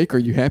 Jake, are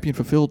you happy and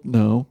fulfilled?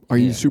 No. Are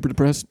you Yeah. super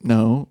depressed?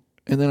 No.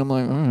 And then I'm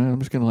like, all right, I'm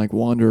just going to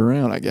wander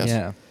around, I guess.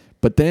 Yeah.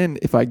 But then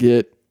if I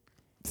get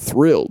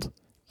thrilled,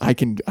 I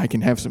can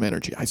have some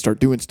energy. I start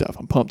doing stuff.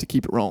 I'm pumped to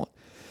keep it rolling.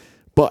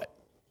 But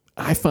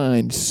I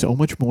find so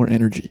much more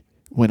energy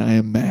when I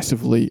am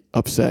massively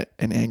upset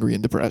and angry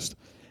and depressed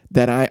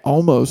that I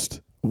almost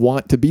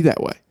want to be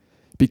that way,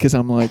 because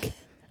I'm like,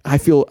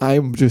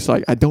 I'm just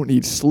like, I don't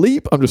need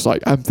sleep. I'm just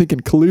like, I'm thinking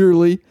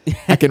clearly.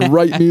 I can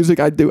write music.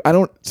 I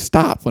don't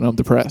stop when I'm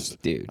depressed.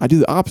 Dude. I do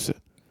the opposite.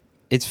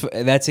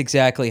 That's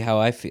exactly how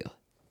I feel.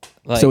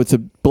 So it's a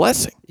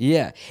blessing.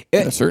 Yeah,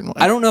 in a certain way.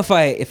 I don't know if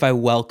I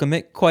welcome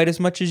it quite as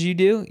much as you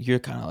do. You're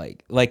kind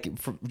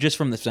of just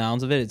from the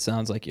sounds of it, it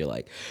sounds like you're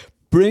like,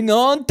 bring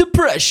on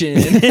depression.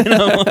 And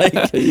I'm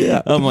like,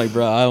 Yeah. I'm like,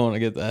 bro, I want to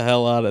get the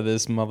hell out of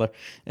this mother.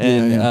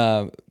 And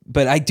Yeah.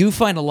 But I do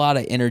find a lot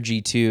of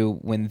energy too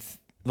when,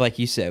 like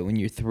you said, when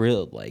you're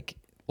thrilled. Like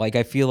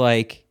I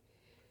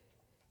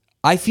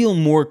feel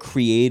more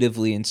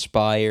creatively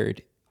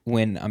inspired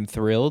when I'm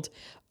thrilled.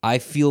 I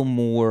feel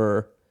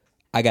more,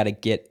 I got to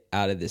get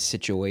out of this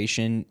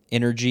situation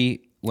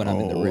energy when I'm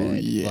in the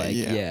red.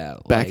 Yeah.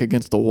 Back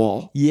against the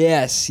wall.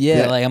 Yes,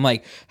 yeah. Yeah. I'm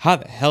like, how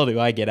the hell do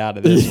I get out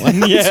of this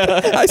one?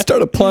 Yeah. I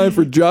start applying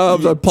for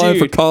jobs. I'm applying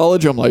for Dude.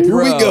 college. I'm like, here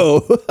we Bro.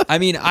 go. I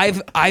mean,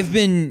 I've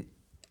been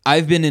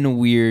in a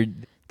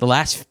weird, the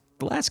last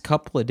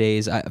couple of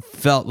days, I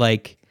felt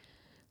like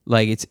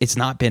it's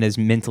not been as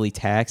mentally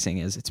taxing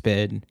as it's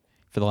been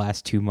for the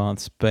last 2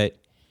 months, but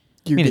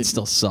it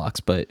still sucks,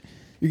 but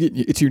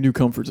It's your new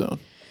comfort zone.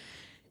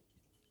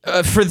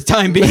 for the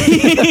time being,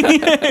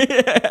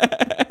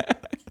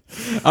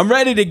 I'm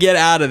ready to get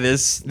out of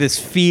this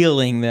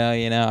feeling though.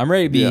 I'm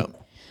ready to be. Yeah.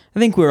 I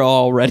think we're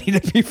all ready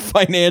to be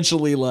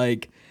financially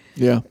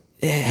Yeah.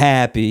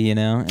 happy,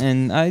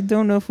 and I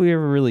don't know if we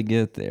ever really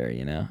get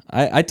there.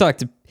 I talk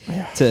to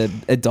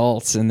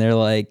adults and they're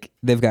like,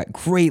 they've got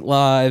great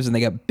lives and they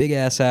got big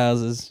ass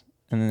houses,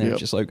 and then they're Yep.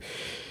 just like,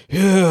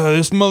 yeah,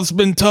 this month's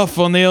been tough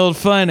on the old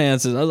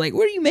finances. I was like,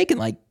 what are you making,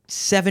 like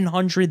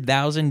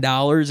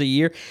 $700,000 a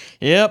year?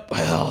 Yep.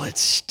 Well,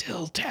 it's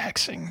still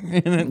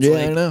taxing. And it's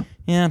I know.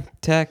 Yeah,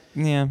 I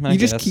You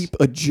just guess. keep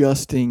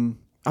adjusting.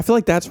 I feel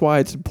like that's why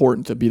it's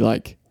important to be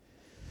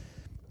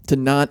to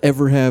not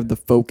ever have the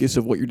focus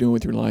of what you're doing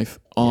with your life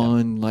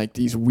on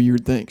these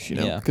weird things,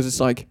 Yeah. because it's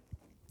like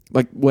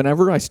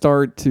whenever I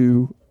start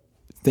to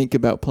think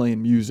about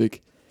playing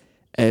music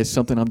as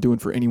something I'm doing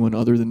for anyone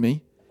other than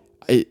me,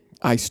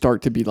 I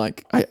start to be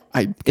like,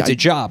 It's a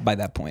job by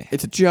that point.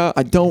 it's a job.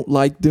 I don't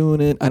like doing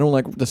it. I don't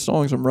like the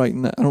songs I'm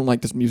writing. I don't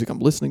like this music I'm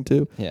listening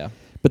to. Yeah.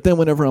 But then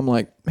whenever I'm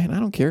like, man, I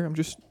don't care. I'm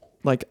just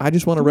I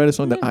just want to write a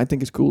song that I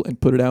think is cool and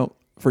put it out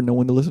for no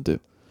one to listen to.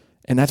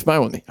 And that's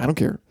fine with me. I don't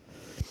care.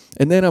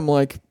 And then I'm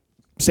like,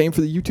 same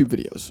for the YouTube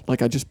videos.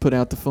 I just put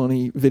out the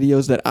funny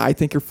videos that I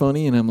think are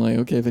funny, and I'm like,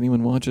 okay, if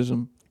anyone watches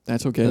them,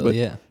 that's okay. Hell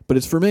yeah. But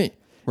it's for me.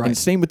 Right. And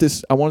same with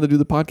this. I wanted to do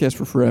the podcast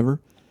for forever.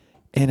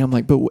 And I'm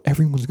like, but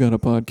everyone's got a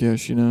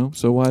podcast,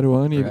 so why do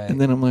I need it? Right. And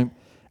then I'm like,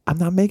 I'm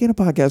not making a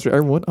podcast for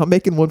everyone. I'm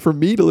making one for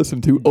me to listen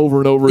to over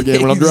and over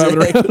again when I'm driving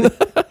around.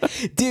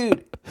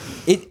 Dude,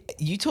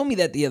 you told me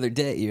that the other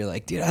day. You're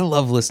like, dude, I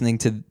love listening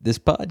to this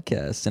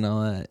podcast and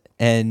all that.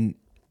 And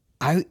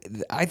I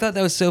thought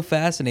that was so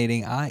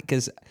fascinating.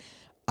 Because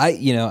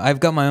I've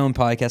got my own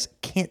podcast.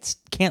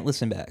 Can't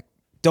listen back.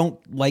 Don't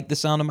like the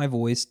sound of my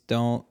voice.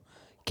 Don't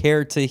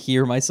care to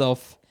hear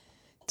myself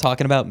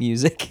talking about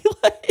music.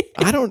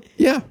 I don't.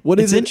 Yeah. What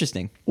It's is it?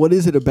 interesting. What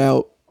is it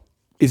about?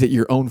 Is it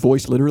your own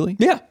voice, literally?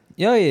 Yeah.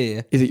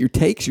 Is it your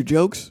takes, your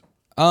jokes,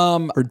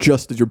 Or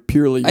just that you're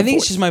purely? Your I think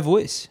voice? it's just my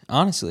voice,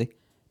 honestly.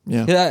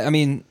 Yeah. Yeah, I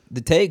mean,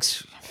 the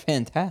takes,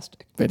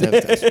 fantastic.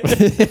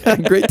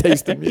 Fantastic. Great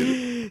taste in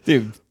music.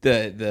 Dude,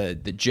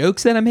 the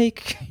jokes that I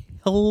make,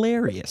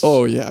 hilarious.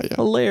 Oh, yeah.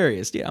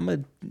 Hilarious. Yeah, I'm a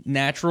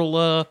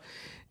natural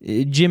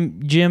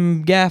Jim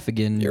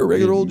Gaffigan. You're a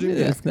regular old Jim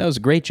Yeah, Gaffigan. that was a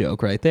great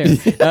joke right there.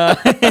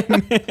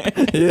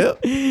 Yeah.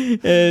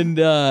 And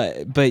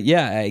but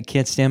yeah, I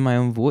can't stand my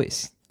own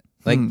voice.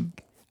 Like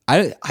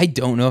I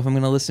don't know if I'm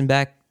gonna listen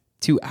back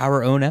to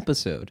our own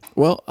episode.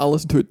 Well, I'll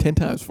listen to it 10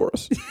 times for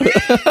us.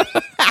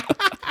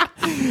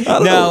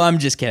 No, I'm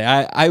just kidding.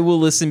 I will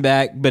listen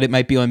back, but it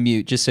might be on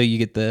mute just so you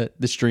get the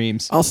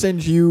streams. I'll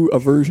send you a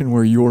version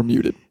where you're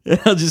muted.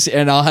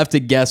 I'll have to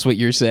guess what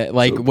you're saying,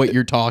 like what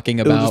you're talking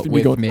It'll about just be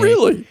with going, me.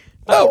 Really?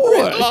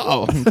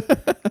 Oh,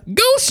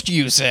 ghost,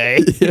 you say?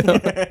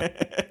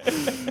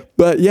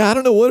 But yeah, I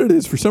don't know what it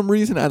is. For some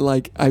reason,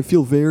 I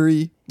feel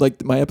very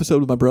like my episode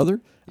with my brother.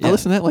 Yeah. I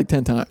listened to that like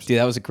 10 times. Dude,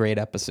 that was a great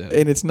episode.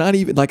 And it's not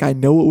even like I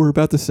know what we're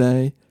about to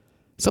say.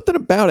 Something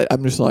about it,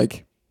 I'm just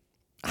like,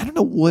 I don't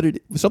know what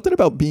it is. Something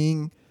about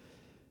being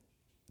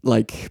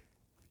like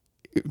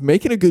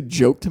making a good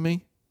joke to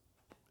me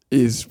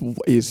is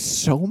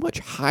so much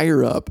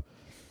higher up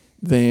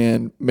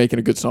than making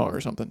a good song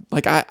or something.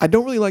 Like I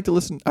don't really like to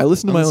listen. I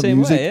listen to my own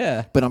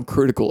music, but I'm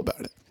critical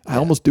about it. I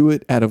almost do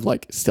it out of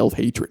like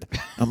self-hatred.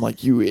 I'm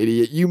like, you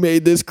idiot, you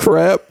made this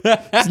crap.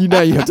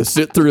 Now you have to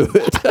sit through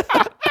it.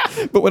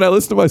 But when I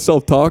listen to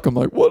myself talk, I'm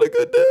like, what a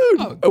good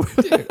dude. Oh,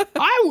 dude,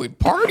 I would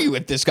party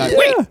with this guy. Yeah.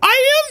 Wait,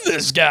 I am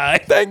this guy.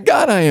 Thank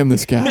God I am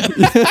this guy.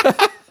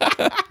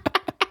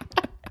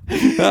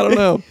 I don't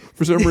know.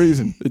 For some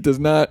reason, it does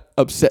not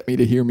upset me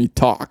to hear me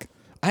talk,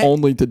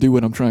 only to do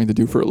what I'm trying to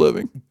do for a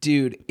living.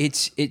 Dude,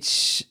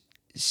 it's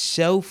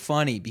so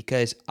funny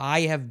because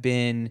I have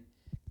been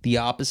the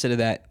opposite of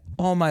that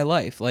all my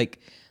life. Like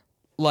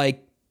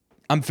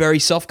I'm very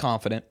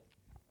self-confident.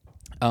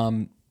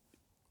 And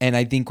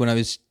I think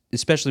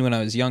especially when I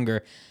was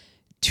younger,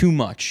 too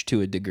much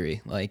to a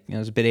degree. Like, I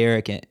was a bit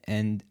arrogant,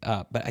 and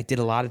but I did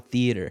a lot of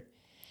theater,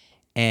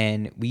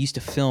 and we used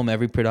to film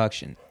every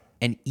production,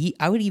 and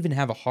I would even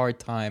have a hard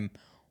time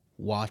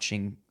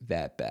watching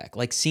that back,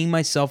 like seeing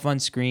myself on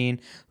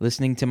screen,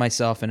 listening to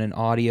myself in an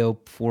audio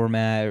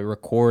format, or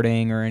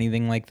recording, or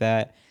anything like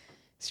that.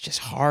 It's just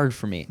hard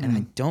for me, and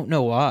I don't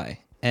know why.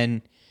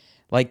 And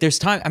like, there's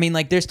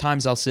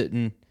times I'll sit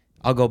and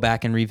I'll go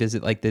back and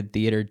revisit like the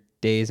theater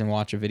days and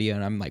watch a video,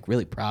 and I'm like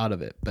really proud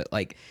of it. But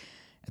like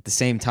at the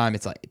same time,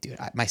 it's like, dude,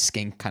 my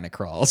skin kind of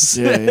crawls.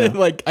 Yeah.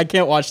 Like I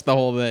can't watch the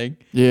whole thing.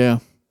 Yeah.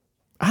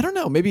 I don't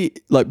know. Maybe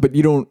like, but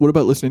you don't. What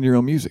about listening to your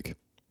own music?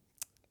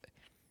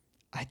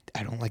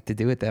 I don't like to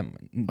do it that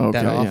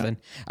Okay, often.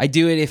 yeah. I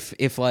do it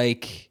if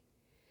like,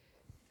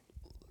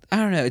 I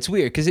don't know. It's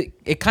weird because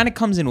it kind of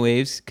comes in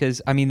waves.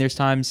 Because I mean, there's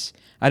times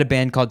I had a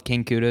band called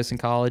King Kudos in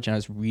college, and I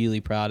was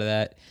really proud of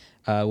that.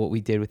 What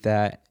we did with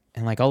that,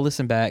 and like I'll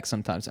listen back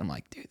sometimes. I'm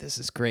like, dude, this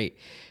is great.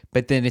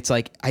 But then it's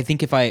like, I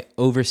think if I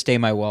overstay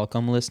my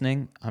welcome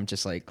listening, I'm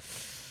just like,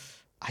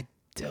 I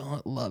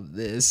don't love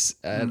this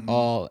at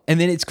all. And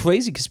then it's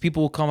crazy because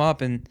people will come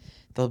up and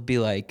they'll be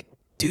like,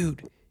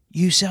 dude,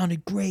 you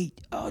sounded great.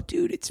 Oh,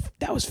 dude,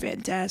 that was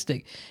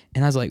fantastic.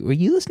 And I was like, were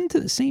you listening to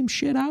the same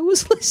shit I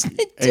was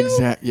listening to?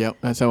 Exactly. Yeah,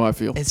 that's how I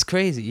feel. It's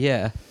crazy,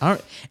 yeah. And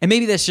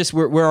maybe that's just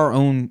we're our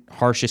own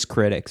harshest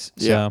critics.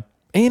 So. Yeah.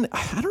 And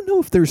I don't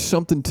know if there's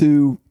something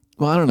to.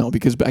 Well, I don't know,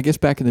 because I guess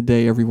back in the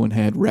day, everyone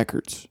had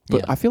records.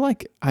 But Yeah. I feel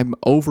like I'm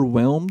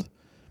overwhelmed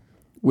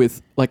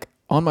with, like,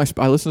 I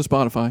listen to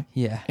Spotify.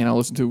 Yeah. And I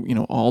listen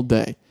to, all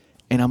day.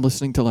 And I'm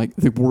listening to, like,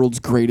 the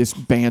world's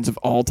greatest bands of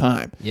all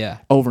time. Yeah.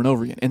 Over and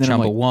over again. And then I'm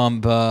like,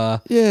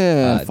 Chumbawamba,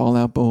 yeah,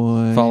 Fallout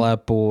Boy.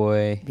 Fallout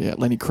Boy. Yeah,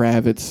 Lenny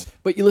Kravitz.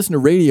 But you listen to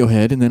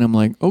Radiohead, and then I'm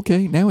like,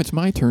 okay, now it's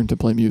my turn to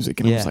play music.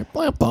 And I'm just like,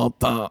 blah, blah,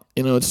 blah.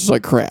 It's just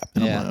like crap.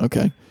 And Yeah. I'm like,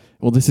 okay,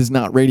 well, this is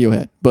not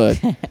Radiohead.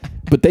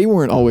 But they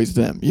weren't always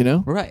them,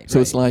 Right.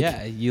 So it's like,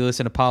 yeah, you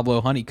listen to Pablo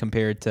Honey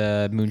compared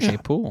to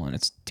Moonshaped Pool, and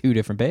it's two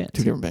different bands.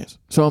 two different bands.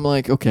 So I'm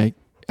like, okay,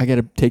 I got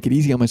to take it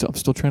easy on myself. I'm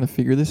still trying to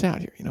figure this out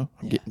here, I'm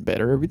getting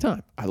better every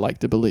time. I like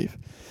to believe.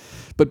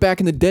 But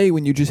back in the day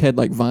when you just had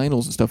like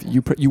vinyls and stuff,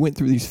 you went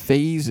through these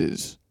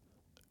phases.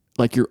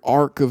 Like your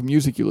arc of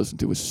music you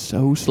listened to was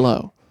so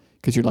slow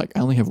because you're like,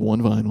 I only have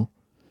one vinyl.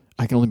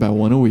 I can only buy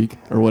one a week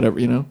or whatever,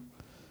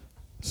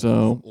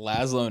 So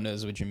Laszlo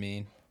knows what you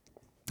mean.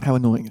 how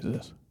annoying is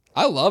this?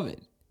 I love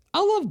it.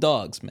 I love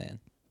dogs, man.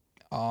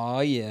 Oh,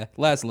 yeah.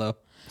 Laszlo,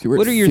 See, we're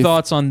what at are your 50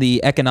 thoughts on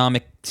the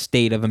economic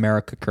state of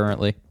America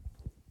currently?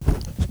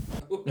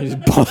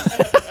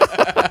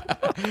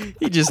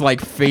 He just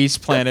like face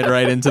planted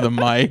right into the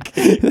mic.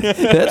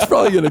 That's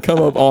probably going to come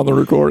up on the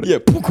recording. Yeah,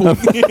 cool.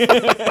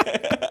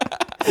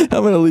 I'm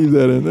going to leave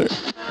that in there.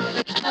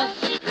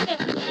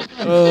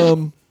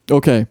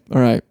 Okay.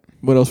 All right.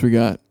 What else we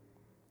got?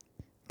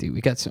 Dude,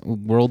 we got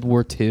some World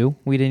War II.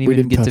 We didn't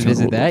even get touch to on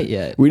visit World War that II.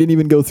 yet. We didn't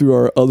even go through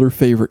our other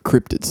favorite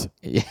cryptids.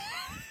 Yeah.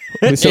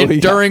 So we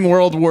got- During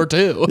World War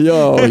II.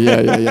 Oh,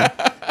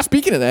 yeah.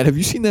 Speaking of that, have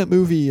you seen that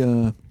movie?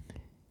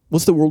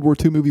 What's the World War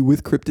II movie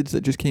with cryptids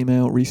that just came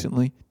out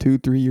recently,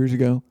 2-3 years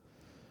ago?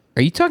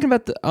 Are you talking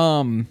about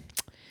the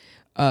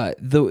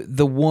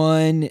The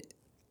one.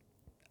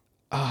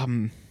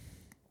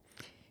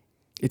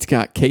 It's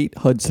got Kate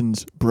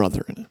Hudson's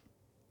brother in it.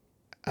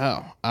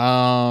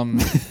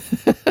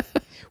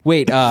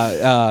 Wait.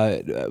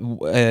 I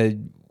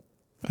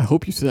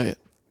hope you say it.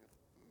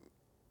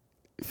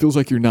 It feels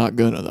like you're not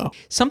gonna though.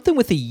 Something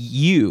with a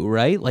U,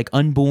 right? Like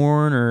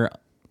unborn or.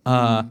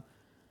 I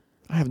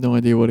have no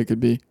idea what it could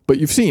be, but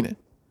you've seen it.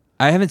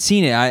 I haven't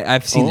seen it.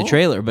 I've seen the Oh.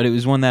 trailer, but it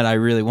was one that I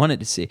really wanted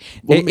to see.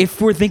 Well,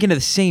 If we're thinking of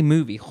the same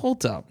movie,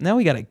 hold up. Now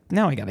I got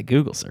a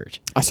Google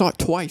search. I saw it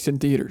twice in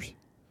theaters.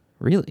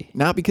 Really?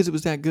 Not because it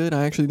was that good.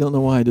 I actually don't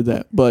know why I did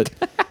that. But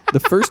the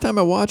first time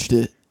I watched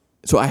it,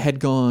 so I had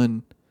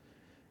gone,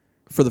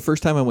 for the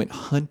first time I went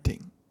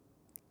hunting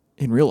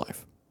in real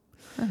life.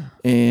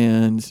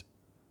 And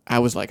I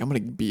was like, I'm gonna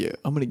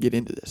get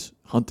into this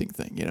hunting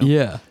thing, you know?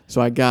 Yeah.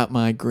 So I got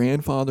my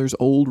grandfather's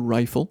old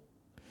rifle,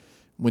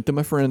 went to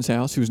my friend's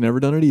house who's never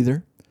done it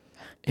either.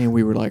 And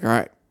we were like, all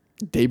right,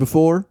 day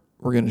before,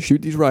 we're gonna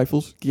shoot these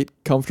rifles,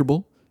 get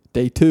comfortable.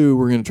 Day 2,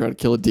 we're gonna try to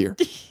kill a deer.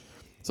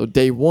 So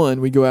day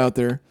 1, we go out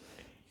there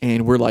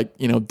and we're like,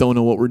 don't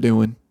know what we're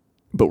doing,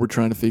 but we're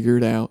trying to figure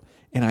it out.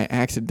 And I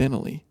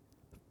accidentally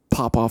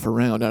pop off a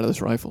round out of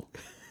this rifle.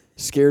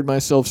 Scared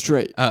myself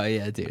straight. Oh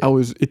yeah, dude.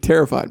 It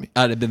terrified me.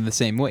 I'd have been the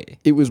same way.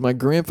 It was my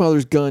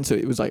grandfather's gun, so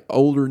it was like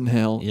older than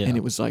hell. Yeah. And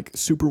it was like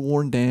super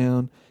worn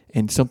down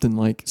and something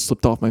like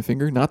slipped off my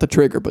finger. Not the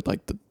trigger, but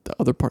like the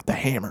other part, the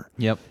hammer.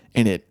 Yep.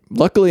 And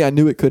luckily I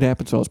knew it could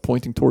happen, so I was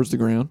pointing towards the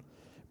ground.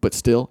 But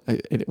still,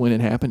 when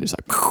it happened, it's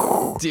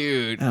like,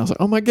 Dude. and I was like,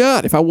 oh my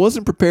God, if I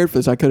wasn't prepared for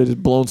this, I could have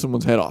just blown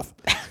someone's head off.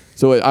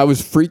 So I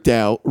was freaked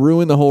out,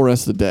 ruined the whole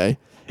rest of the day.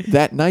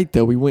 That night,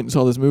 though, we went and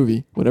saw this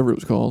movie, whatever it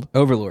was called,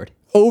 Overlord.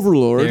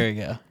 Overlord, There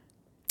you go.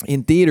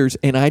 in theaters,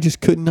 and I just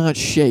could not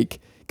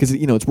shake because,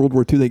 it's World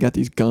War II. They got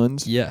these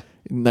guns. Yeah.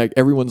 And like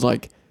everyone's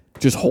like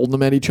just holding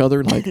them at each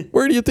other, like,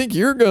 where do you think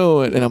you're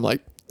going? And I'm like,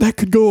 that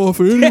could go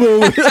off at any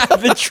moment.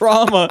 the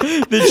trauma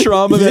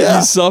that Yeah.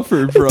 you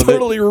suffered from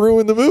Totally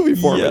ruined the movie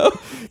for me.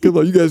 Because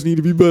like, you guys need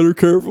to be better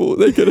careful.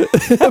 They could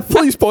have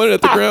police pointed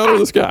at the ground or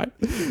the sky.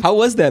 it. How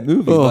was that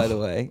movie, Oh. by the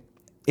way?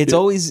 It's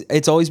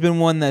always been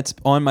one that's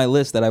on my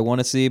list that I want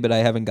to see, but I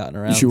haven't gotten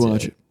around You should to.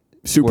 watch it.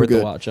 Super Worth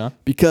good. the watch, huh?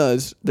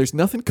 Because there's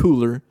nothing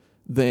cooler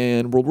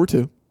than World War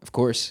II Of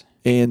course.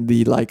 and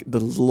the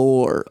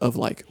lore of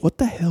like, what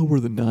the hell were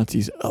the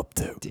Nazis up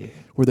to? Dude.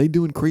 Were they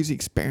doing crazy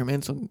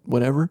experiments on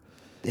whatever?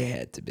 They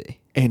had to be.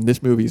 And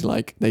this movie's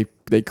like,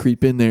 they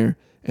creep in there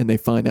and they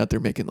find out they're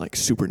making like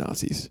super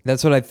Nazis.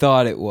 That's what I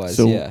thought it was,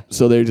 So, yeah.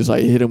 so they just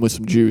like hit them with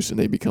some juice and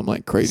they become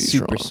like crazy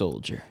Super strong.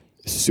 soldier.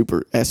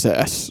 Super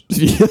SS.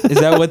 Is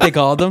that what they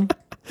called them?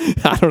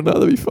 I don't know.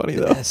 That'd be funny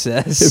though.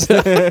 SS.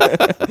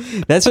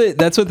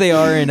 That's what they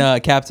are in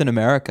Captain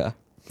America.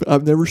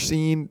 I've never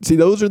seen. See,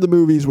 those are the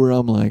movies where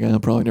I'm like, I'm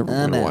probably never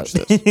going to out. watch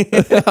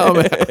this. I'm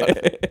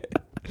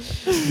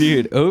out.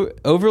 Dude,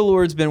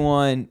 Overlord's been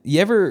one.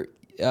 You ever?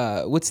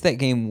 What's that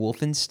game?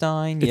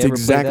 Wolfenstein. You It's ever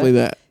play exactly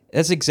that.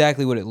 That's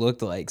exactly what it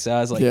looked like. So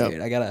I was like, Yeah.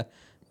 dude, I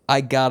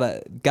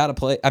gotta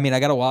play. I mean, I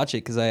gotta watch it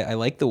because I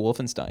like the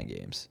Wolfenstein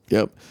games.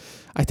 Yep.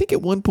 I think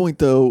at one point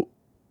though,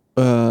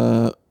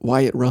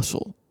 Wyatt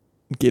Russell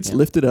gets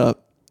lifted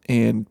up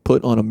and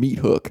put on a meat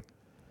hook,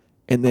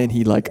 and then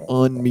he like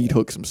unmeat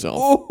hooks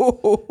himself,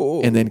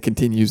 and then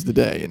continues the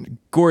day. And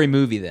Gory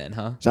movie, then,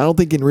 huh? so I don't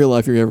think in real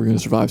life you're ever going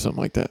to survive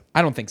something like that,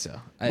 I don't think so.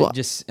 Well-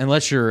 Just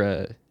unless you're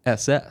a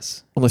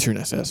SS. unless you're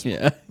an SS.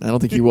 Yeah, I don't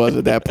think he was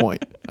at that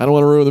point. I don't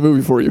want to ruin the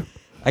movie for you.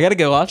 I gotta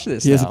go watch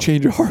this. He has now. a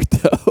change of heart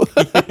though.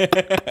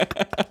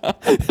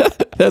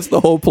 That's the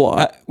whole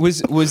plot.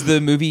 Was the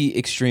movie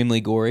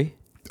extremely gory?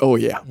 Oh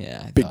yeah,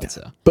 Yeah, I big thought time.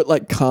 so. But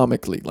like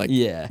comically, like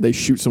Yeah. they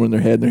shoot someone in their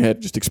head, and their head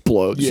just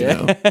explodes. Yeah.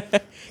 You know? Kind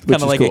Which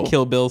of is like cool. a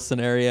Kill Bill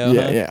scenario.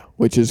 Yeah, huh? yeah,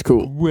 which is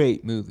cool.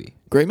 Great movie.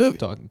 Great movie.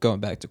 Going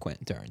back to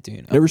Quentin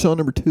Tarantino. Never saw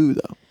number 2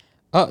 though.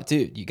 Oh,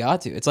 dude, you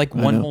got to. It's like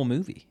one know. whole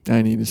movie.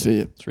 I need to see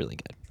it. It's really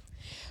good.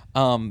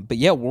 But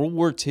yeah, World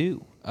War II.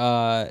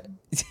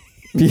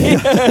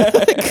 Yeah,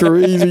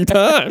 crazy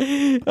time.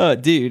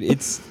 Dude,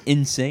 it's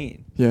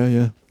insane. Yeah,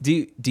 yeah.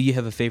 Do you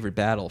have a favorite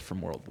battle from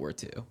World War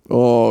II?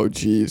 Oh,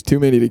 geez, too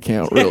many to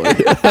count, really.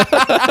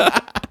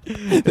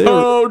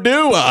 Oh,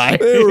 do I?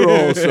 They were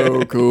all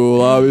so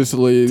cool.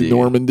 Obviously, Dude.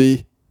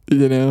 Normandy.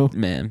 You know.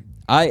 Man,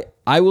 I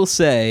will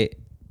say,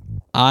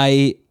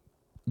 I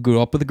grew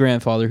up with a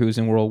grandfather who was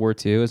in World War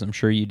II, as I'm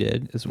sure you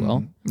did as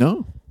well.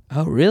 No,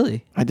 Oh,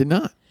 really? I did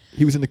not.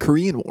 He was in the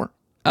Korean War.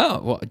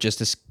 Oh, well,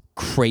 just as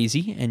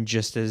crazy and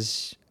just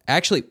as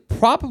actually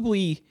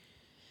probably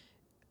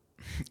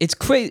it's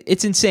crazy.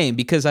 It's insane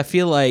because I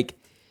feel like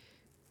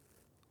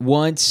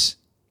once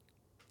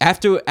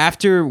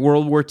after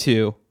World War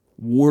II,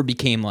 war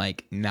became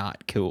like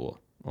not cool.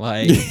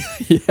 Like,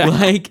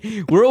 like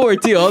World War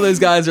II, all those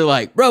guys are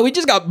like, bro, we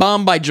just got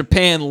bombed by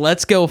Japan.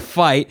 Let's go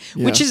fight.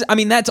 Yeah. Which is, I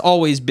mean, that's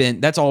always been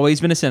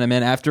a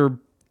sentiment after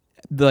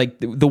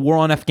the war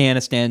on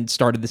Afghanistan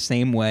started the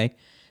same way.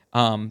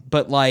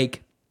 But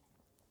like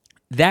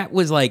that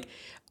was like,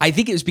 I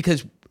think it was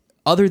because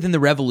other than the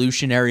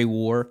Revolutionary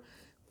War,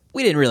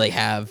 we didn't really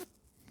have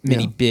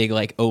many Yeah. big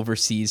like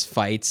overseas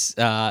fights.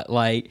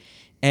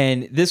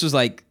 And this was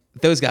like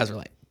those guys were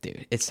like,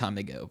 dude, it's time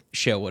to go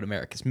show what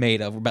America's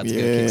made of. We're about to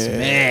go kick some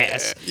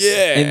ass.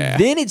 Yeah.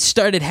 And then it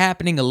started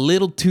happening a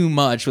little too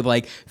much with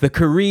like the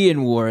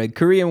Korean War. And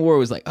Korean War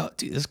was like, oh,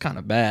 dude, this is kind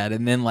of bad.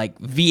 And then like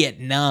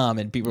Vietnam,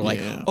 and people were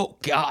like, oh,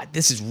 God,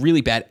 this is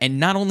really bad. And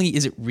not only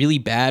is it really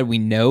bad, we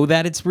know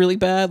that it's really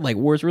bad. Like,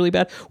 war's really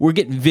bad. We're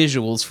getting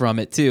visuals from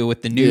it, too,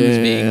 with the news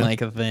being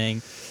like a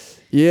thing.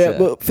 Yeah, So-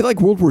 but I feel like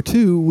World War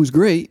II was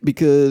great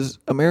because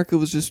America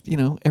was just,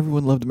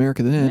 everyone loved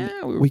America then.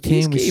 Yeah, we were we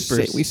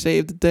peacekeepers. we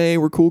saved the day.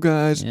 We're cool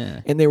guys.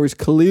 Yeah. And there was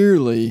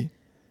clearly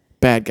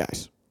bad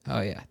guys.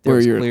 Oh, yeah. There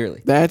was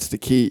clearly. That's the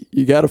key.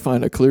 You got to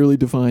find a clearly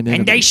defined enemy.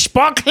 And they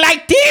spoke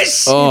like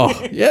this. Oh,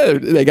 yeah.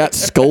 They got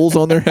skulls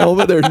on their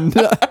helmet. They're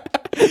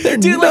they're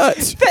Dude,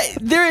 nuts. like,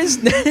 there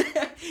is,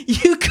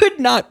 you could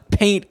not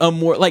paint a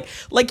more, like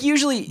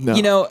usually,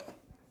 No.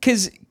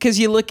 because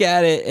you look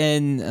at it,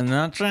 and I'm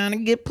not trying to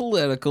get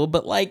political,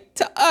 but like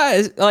to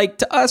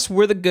us,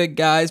 we're the good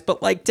guys,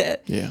 but like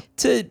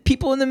to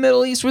people in the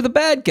Middle East, we're the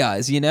bad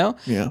guys,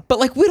 Yeah. But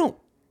like we don't,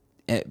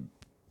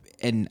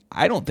 and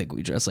I don't think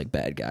we dress like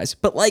bad guys,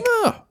 but like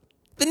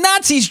the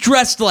Nazis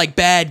dressed like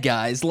bad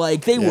guys,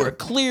 like they were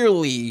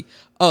clearly.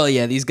 Oh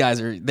yeah, these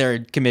guys they're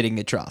committing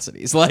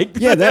atrocities. Like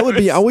Yeah, that would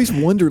be. I always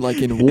wonder,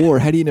 like in war,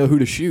 how do you know who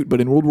to shoot? But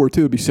in World War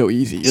II, it'd be so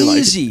easy. You're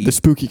Easy. like the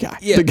spooky guy.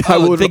 Yeah, the guy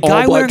with the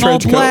guy all black wearing all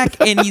trench coat. black,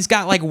 and he's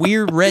got like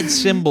weird red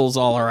symbols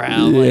all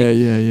around. Yeah, like,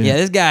 yeah. Yeah,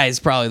 this guy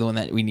is probably the one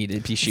that we need to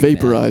be shooting.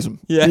 Vaporize him.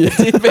 Yeah, Hit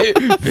take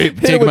him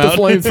with him out. the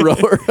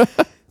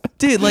flamethrower.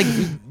 Dude. Like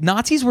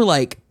Nazis were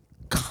like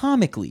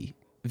comically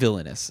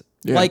villainous.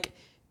 Yeah. Like,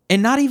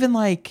 and not even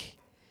like,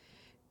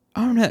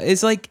 I don't know.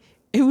 It's like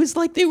it was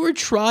like they were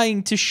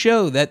trying to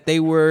show that they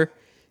were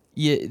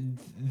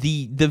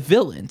the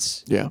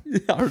villains. Yeah.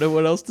 I don't know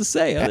what else to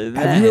say other than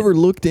that. Have you ever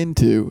looked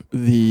into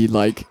the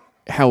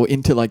how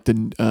into like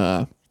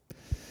the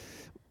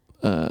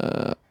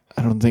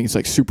I don't think it's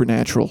like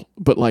supernatural,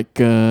 but like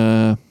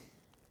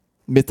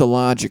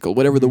mythological,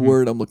 whatever the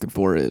word I'm looking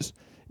for is.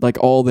 Like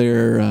all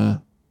their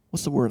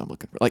what's the word I'm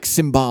looking for? Like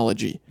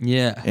symbology.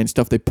 Yeah. And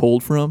stuff they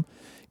pulled from.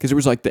 Because there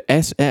was like the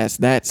SS,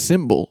 that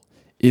symbol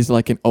is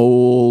like an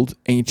old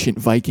ancient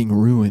Viking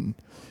ruin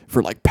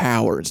for like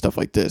power and stuff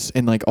like this.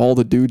 And like all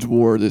the dudes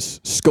wore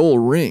this skull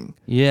ring.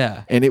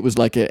 Yeah. And it was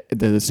like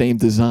the same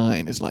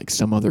design as like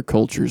some other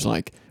culture's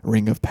like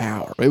ring of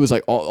power. It was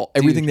like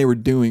everything they were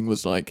doing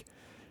was like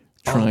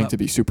trying to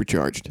be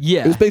supercharged.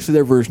 Yeah. It was basically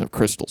their version of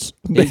crystals.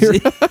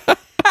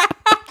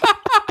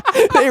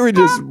 They were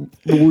just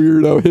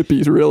weirdo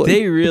hippies, really.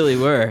 They really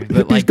were,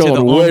 but like Hippies to the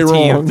gone way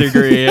umpteenth wrong.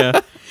 degree.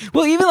 Yeah.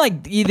 Well, even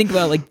like you think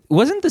about like,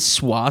 wasn't the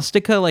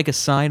swastika like a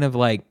sign of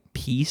like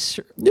peace?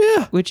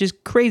 Yeah. Which is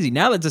crazy.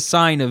 Now that's a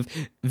sign of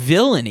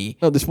villainy.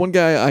 No, this one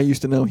guy I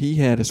used to know, he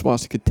had a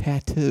swastika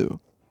tattoo.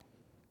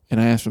 And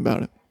I asked him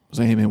about it. I was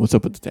like, hey, man, what's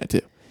up with the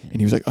tattoo? And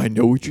he was like, I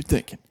know what you're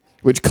thinking.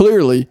 Which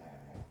clearly,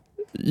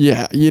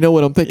 yeah, you know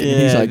what I'm thinking.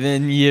 And he's like,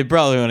 then you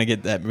probably want to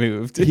get that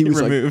moved. he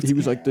was removed. like, he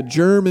was like, the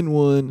German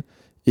one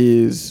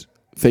is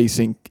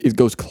facing, it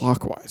goes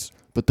clockwise,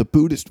 but the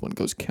Buddhist one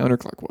goes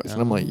counterclockwise.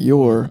 And I'm like,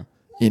 you're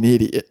an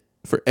idiot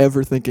for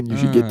ever thinking you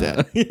should get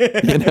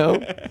that. You know?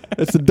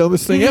 That's the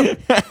dumbest thing ever.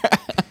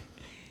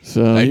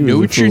 So I he know was a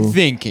what you're fool.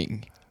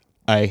 thinking.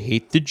 I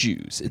hate the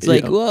Jews. It's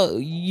like, Yeah. well,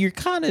 you're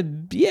kind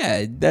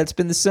of, that's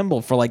been the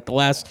symbol for like the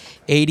last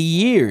 80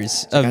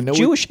 years I of know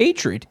Jewish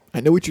hatred.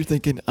 I know what you're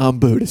thinking. I'm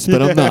Buddhist,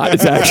 but I'm not.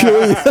 It's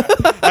actually,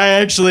 I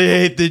actually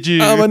hate the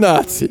Jews. I'm a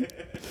Nazi.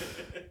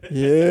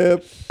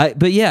 Yep.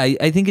 But yeah,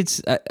 I think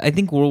I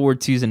think World War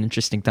II is an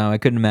interesting time. I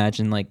couldn't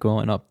imagine like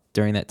growing up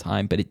during that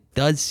time, but it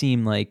does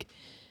seem like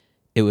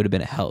it would have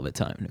been a hell of a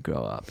time to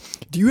grow up.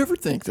 Do you ever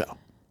think, though,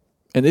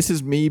 and this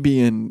is me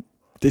being,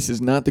 this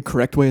is not the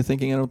correct way of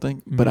thinking, I don't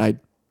think, but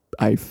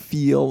I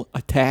feel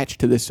attached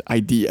to this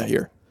idea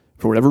here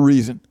for whatever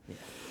reason.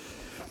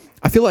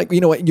 I feel like, you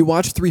know what, you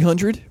watch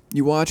 300,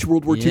 you watch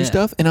World War II Yeah.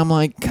 stuff, and I'm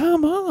like,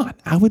 come on,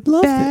 I would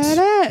love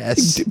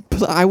this.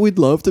 I would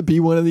love to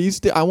be one of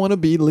these. I want to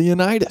be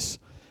Leonidas.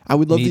 I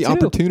would love Me the too.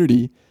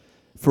 opportunity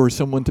for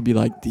someone to be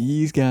like,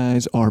 these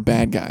guys are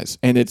bad guys.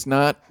 And it's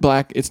not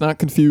black, it's not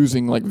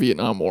confusing like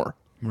Vietnam War.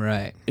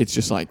 Right. It's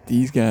just like,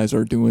 these guys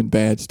are doing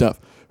bad stuff.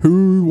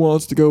 Who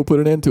wants to go put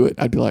an end to it?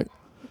 I'd be like,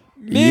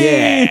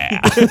 yeah.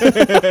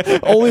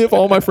 Only if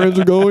all my friends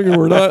are going and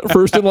we're not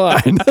first in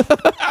line.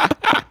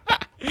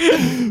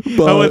 I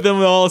want them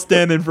all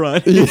stand in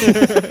front.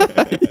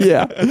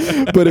 Yeah.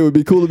 But it would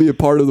be cool to be a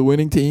part of the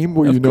winning team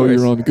where Of you know course.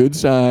 you're on the good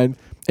side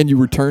and you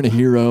return a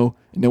hero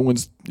and no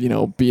one's,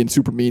 being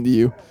super mean to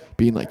you,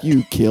 being like,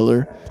 you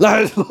killer.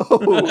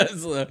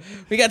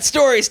 We got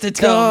stories to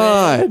tell,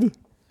 man. God.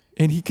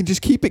 And he can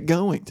just keep it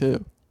going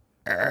too.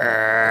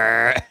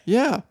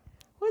 Yeah.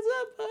 What's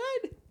up,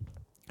 bud?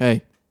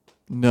 Hey,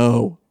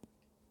 no.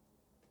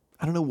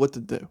 I don't know what to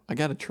do. I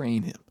got to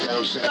train him.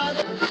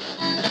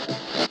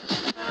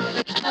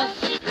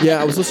 Yeah,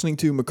 I was listening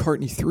to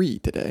McCartney 3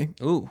 today.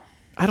 Ooh.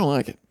 I don't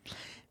like it.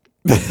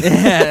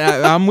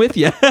 I'm with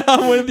you.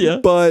 I'm with you.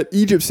 But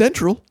Egypt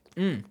Central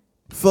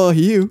For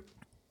you.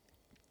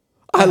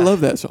 I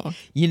love that song.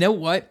 You know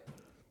what?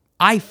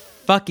 I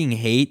fucking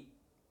hate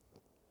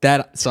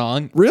that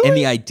song. Really? And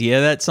the idea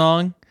of that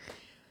song.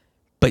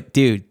 But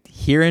dude,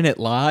 hearing it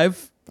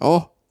live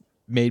Oh,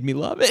 made me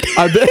love it.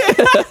 I bet.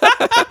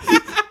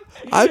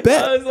 I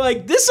bet. I was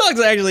like, this song's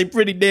actually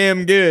pretty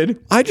damn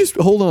good. I just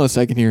hold on a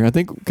second here. I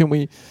think can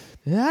we?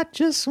 I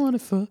just want to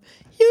fuck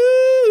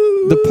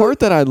you. The part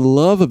that I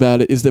love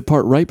about it is the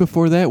part right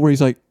before that where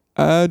he's like,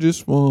 "I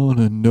just want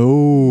to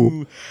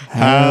know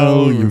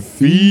how you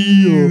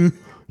feel."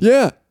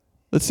 Yeah.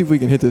 Let's see if we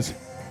can hit this.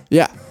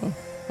 Yeah.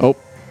 Oh.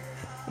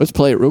 Let's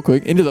play it real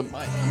quick into the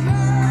mic.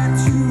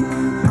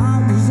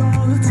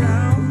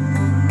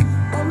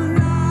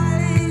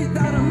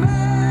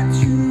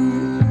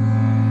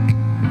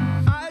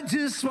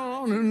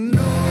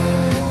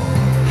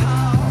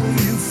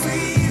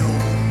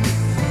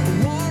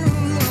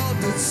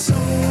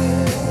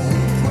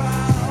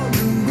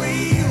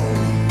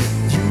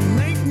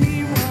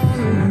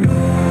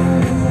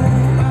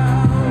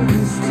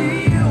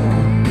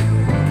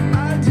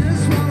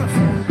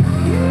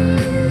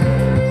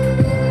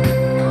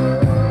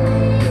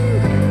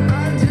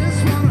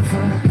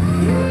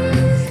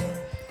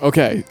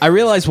 Okay. I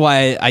realize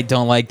why I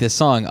don't like this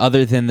song,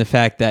 other than the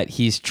fact that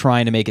he's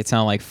trying to make it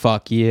sound like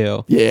 "fuck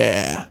you."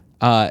 Yeah.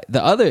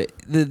 The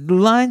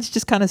lines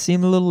just kind of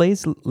seem a little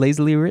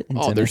lazily written.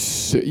 Oh, to they're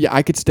me. yeah.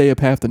 I could stay up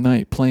half the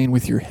night playing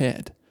with your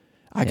head.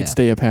 I could Yeah.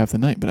 stay up half the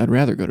night, but I'd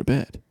rather go to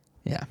bed.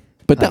 Yeah,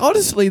 But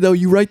honestly, though,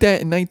 you write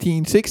that in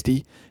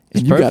 1960,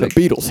 and It's you got a perfect.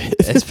 Beatles hit.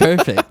 it's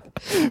perfect.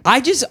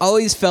 I just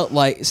always felt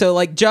like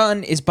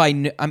John is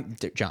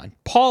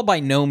Paul by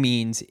no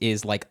means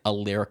is like a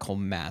lyrical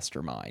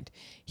mastermind.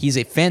 He's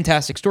a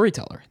fantastic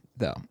storyteller,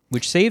 though,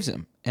 which saves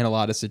him in a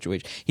lot of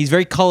situations. He's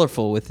very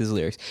colorful with his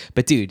lyrics.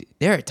 But dude,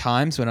 there are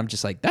times when I'm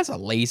just like, that's a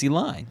lazy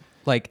line.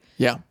 Like,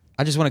 Yeah.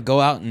 I just want to go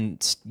out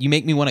and you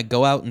make me want to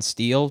go out and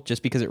steal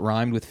just because it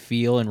rhymed with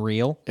feel and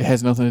real. It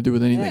has nothing to do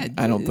with anything, Yeah,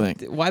 I don't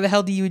think. Why the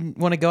hell do you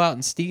want to go out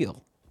and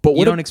steal? But You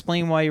what don't if-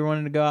 explain why you're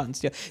wanting to go out and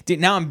steal. Dude,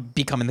 now I'm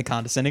becoming the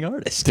condescending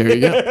artist. There you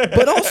go.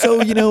 But also,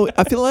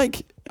 I feel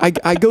like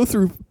I go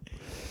through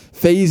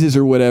phases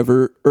or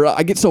whatever, or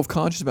I get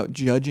self-conscious about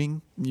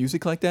judging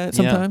music like that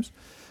sometimes.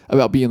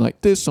 About being like,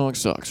 this song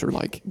sucks, or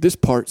like, this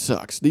part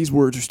sucks. These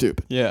words are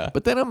stupid. Yeah.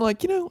 But then I'm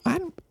like,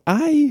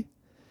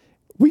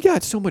 we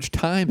got so much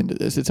time into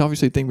this. It's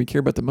obviously the thing we care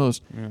about the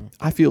most. Yeah.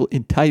 I feel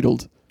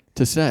entitled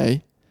to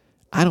say,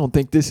 I don't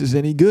think this is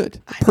any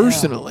good,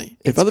 personally.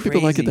 If It's other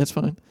people like it, crazy. that's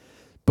fine.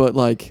 But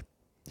like,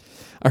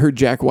 I heard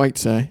Jack White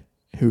say,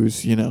 who's,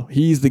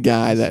 he's the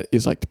guy that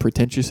is like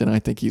pretentious, and I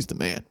think he's the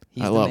man.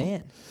 He's I the love man.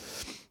 him.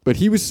 But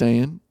he was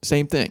saying,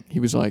 same thing. He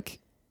was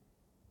like,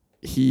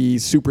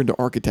 he's super into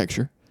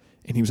architecture.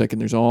 And he was like, and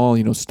there's all,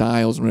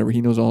 styles and whatever.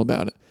 He knows all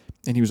about it.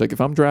 And he was like, if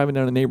I'm driving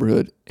down a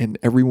neighborhood and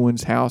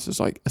everyone's house is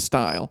like a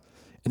style,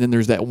 and then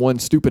there's that one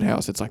stupid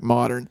house that's like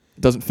modern,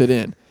 doesn't fit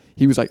in.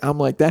 He was like, I'm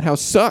like, that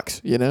house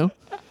sucks,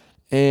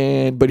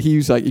 But he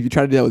was like, if you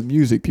try to do that with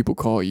music, people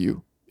call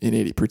you an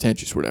idiot,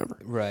 pretentious, whatever.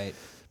 Right.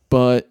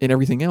 But in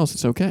everything else,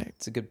 it's okay.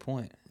 It's a good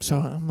point. So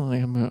I'm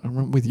like,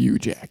 I'm with you,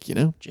 Jack,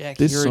 Jack,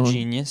 This you're a song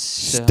genius.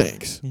 So.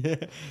 stinks.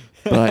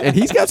 And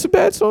he's got some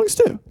bad songs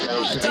too.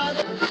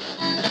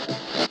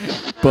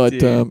 But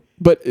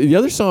the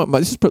other song,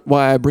 this is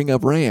why I bring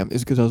up Ram,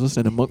 is because I was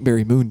listening to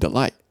Monkberry Moon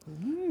Delight.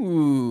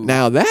 Ooh.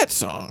 Now that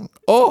song,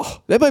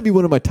 that might be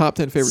one of my top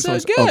 10 favorite So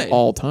songs good. of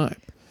all time.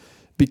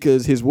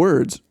 Because his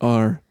words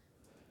are,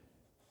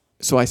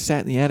 so I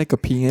sat in the attic, a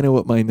piano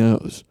at my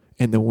nose,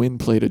 and the wind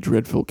played a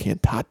dreadful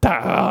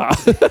cantata.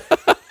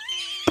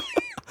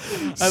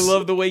 I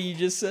love the way you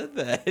just said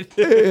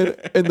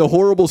that. and the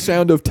horrible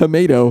sound of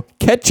tomato,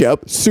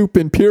 ketchup, soup,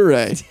 and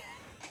puree.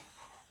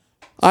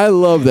 I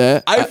love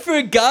that. I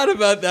forgot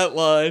about that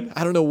line.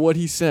 I don't know what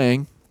he's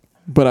saying,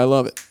 but I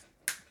love it.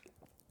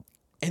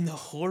 And the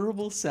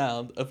horrible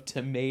sound of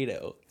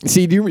tomato.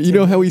 See, do you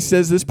know how he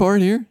says this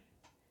part here?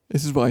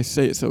 This is why I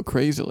say it so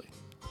crazily.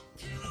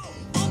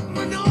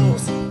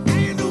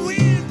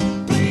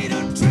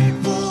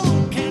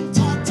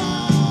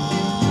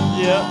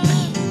 Yeah.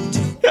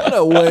 What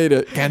a way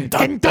to...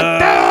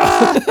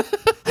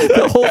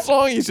 The whole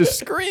song, he's just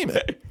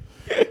screaming.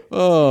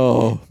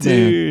 Oh,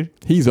 Dude. man.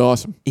 He's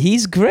awesome.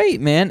 He's great,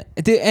 man.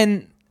 Dude,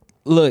 and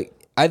look,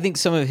 I think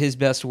some of his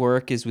best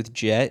work is with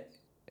Jet.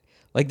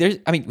 Like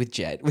with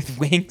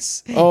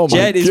Wings. Oh my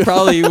Jet is God.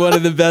 probably one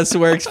of the best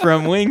works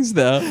from Wings,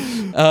 though.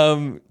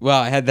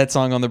 Well, I had that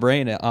song on the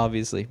brain,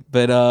 obviously,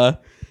 but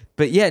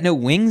yeah, no,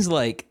 Wings.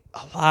 Like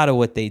a lot of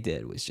what they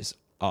did was just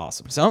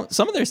awesome.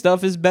 Some of their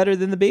stuff is better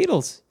than the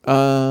Beatles.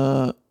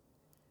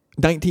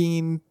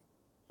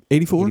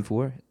 1984?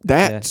 84.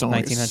 That song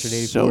 1984.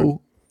 is so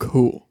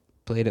cool.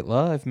 Played it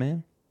live,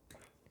 man.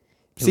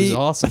 It See, was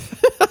awesome.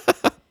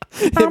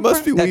 It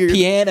must be That weird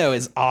piano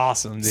is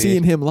awesome, dude.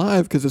 seeing him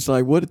live because it's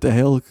like, what the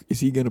hell is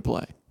he going to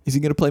play? Is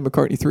he going to play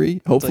McCartney 3?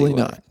 Tell Hopefully you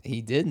what, not.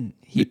 He didn't.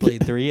 He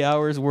played 3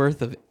 hours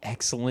worth of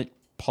excellent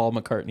Paul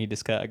McCartney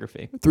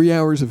discography. 3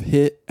 hours of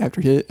hit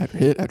after hit after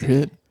hit after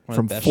hit.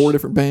 from 4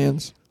 different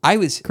bands. I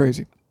was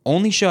Crazy.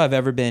 only show I've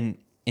ever been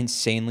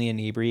insanely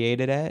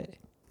inebriated at.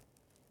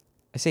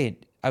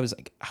 I was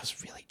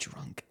really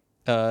drunk.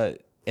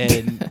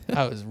 And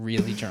I was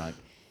really drunk.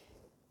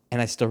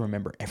 And I still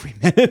remember every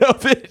minute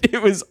of it.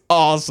 It was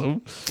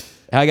awesome.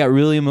 I got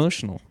really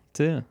emotional,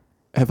 too.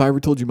 Have I ever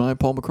told you my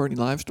Paul McCartney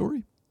live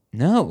story?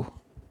 No.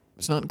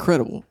 It's not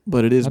incredible,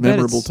 but it is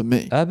memorable to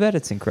me. I bet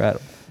it's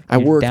incredible. I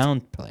worked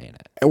downplaying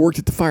it. I worked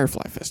at the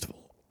Firefly Festival.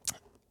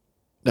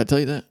 Did I tell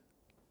you that?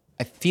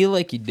 I feel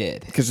like you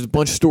did. Because there's a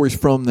bunch of stories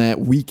from that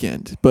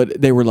weekend,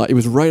 but they were like, it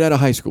was right out of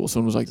high school.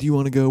 Someone was like, "Do you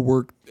want to go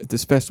work at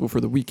this festival for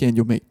the weekend?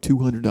 You'll make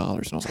 $200." And I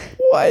was like,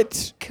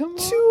 "What? Come on.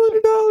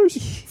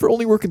 $200 for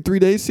only working 3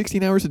 days,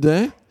 16 hours a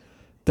day?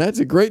 That's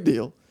a great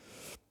deal."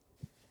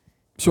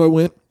 So I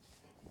went.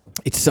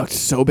 It sucked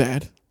so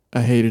bad.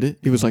 I hated it.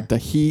 It was like the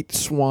heat,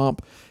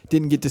 swamp.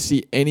 Didn't get to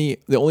see any.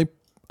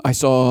 I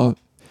saw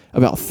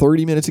about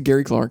 30 minutes of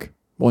Gary Clark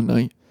one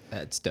night.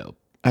 That's dope.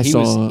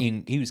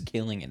 He was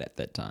killing it at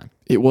that time.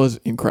 It was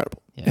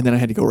incredible. Yeah. And then I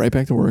had to go right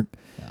back to work.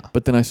 Yeah.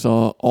 But then I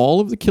saw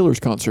all of the Killers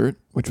concert,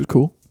 which was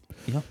cool.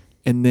 Yeah.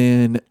 And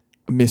then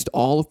missed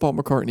all of Paul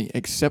McCartney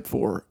except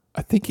for,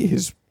 I think,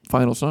 his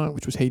final song,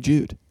 which was Hey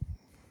Jude.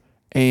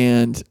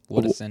 And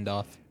What a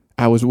send-off.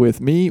 I was with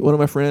one of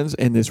my friends,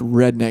 and this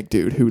redneck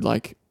dude who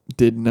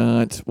did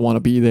not want to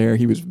be there.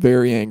 He was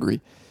very angry,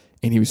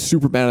 and he was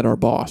super mad at our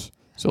boss.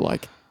 So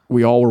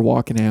we all were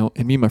walking out,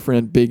 and me and my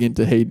friend big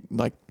into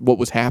what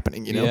was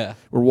happening, Yeah.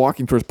 We're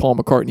walking towards Paul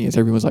McCartney as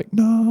everyone's like,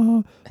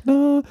 "No,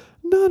 no,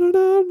 no, no,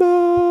 no,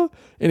 no."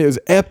 And it was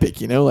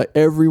epic,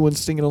 everyone's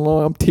singing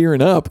along. I'm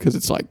tearing up because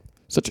it's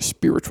such a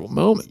spiritual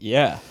moment.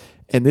 Yeah.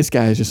 And this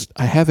guy is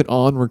I have it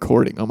on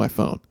recording on my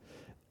phone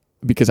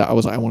because I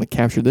want to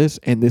capture this.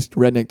 And this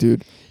redneck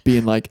dude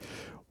being like,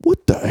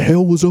 "What the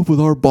hell was up with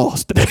our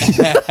boss today?"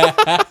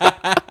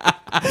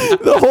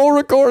 The whole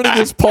recording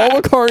is Paul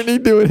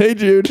McCartney doing Hey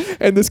Jude,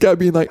 and this guy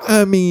being like,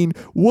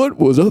 "What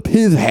was up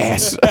his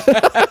ass?"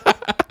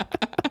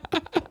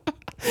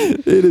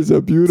 It is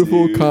a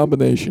beautiful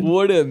combination.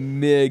 What a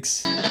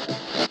mix.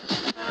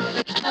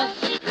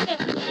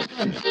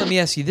 Let me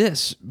ask you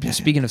this.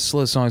 Speaking of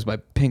slow songs by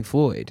Pink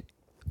Floyd,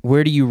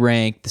 where do you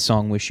rank the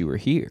song Wish You Were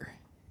Here?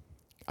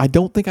 I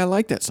don't think I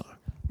like that song.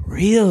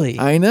 Really?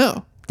 I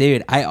know.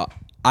 Dude, I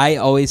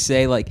always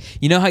say,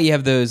 you know how you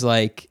have those,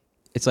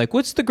 it's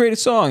what's the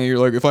greatest song? And you're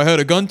like, if I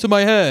had a gun to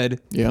my head.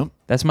 Yeah.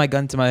 That's my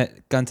gun to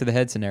the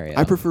head scenario.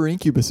 I prefer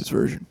Incubus's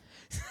version.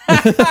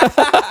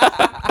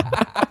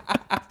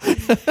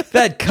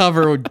 That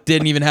cover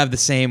didn't even have the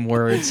same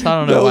words. I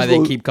don't know why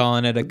they keep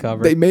calling it a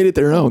cover. They made it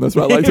their own. That's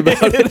what I liked about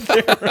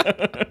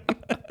it.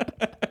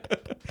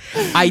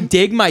 I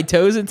dig my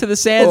toes into the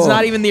sand. It's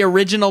not even the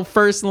original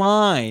first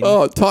line.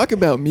 Oh, talk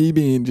about me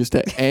being just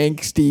an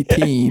angsty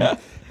teen.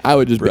 I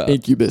would just be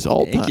Incubus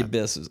all the time.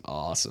 Incubus was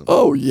awesome.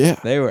 Oh, yeah.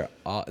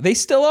 They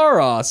still are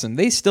awesome.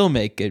 They still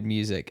make good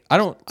music.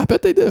 I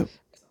bet they do.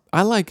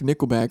 I like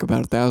Nickelback about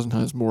 1,000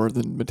 times more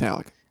than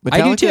Metallica.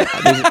 I do too.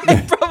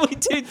 I probably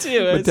do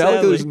too.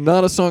 Metallica is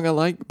not a song I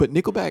like, but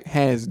Nickelback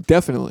has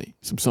definitely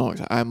some songs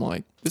I'm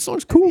like, this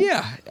song's cool.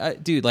 Yeah,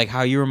 dude, like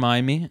How You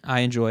Remind Me.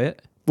 I enjoy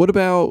it. What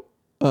about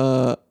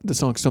the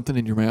song Something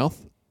in Your Mouth?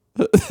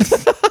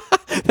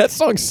 That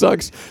song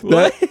sucks.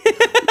 What?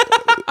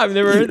 I've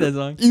never heard that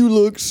song. You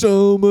look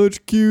so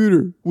much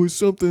cuter with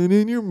something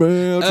in your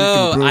mouth.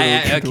 Oh,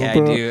 I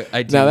do.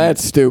 Now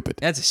that's stupid.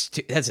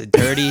 That's a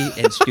dirty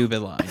and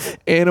stupid line.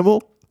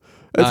 Animal.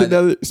 That's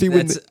another. See,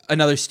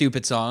 another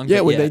stupid song.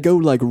 Yeah, when they go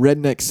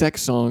redneck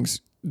sex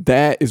songs,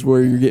 that is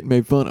where you're getting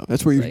made fun of.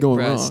 That's where you're going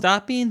wrong.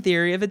 Stop being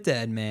Theory of a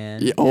Dead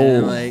Man. Yeah,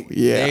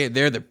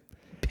 they're the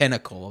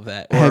pinnacle of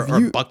that.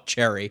 Or Buck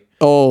Cherry.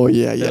 Oh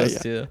yeah.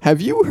 Two. Have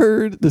you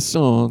heard the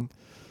song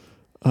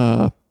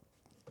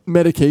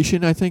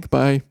 "Medication"? I think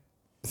by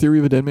Theory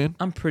of a Dead Man.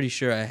 I'm pretty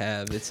sure I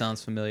have. It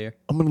sounds familiar.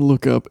 I'm gonna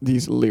look up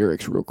these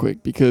lyrics real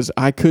quick because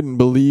I couldn't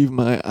believe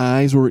my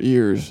eyes or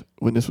ears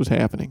when this was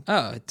happening.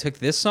 Oh, it took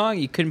this song?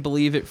 You couldn't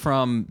believe it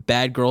from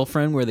Bad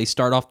Girlfriend, where they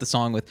start off the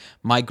song with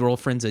 "My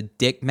girlfriend's a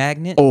dick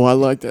magnet." Oh, I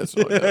like that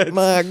song.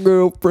 My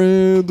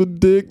girlfriend's a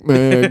dick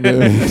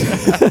magnet.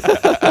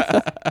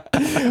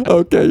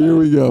 Okay, here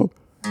we go.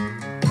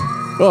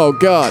 Oh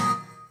God.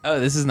 Oh,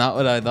 this is not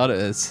what I thought it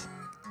was.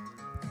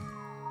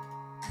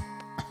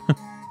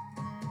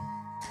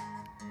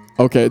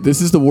 Okay,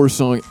 this is the worst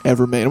song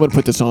ever made. I'm going to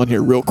put this on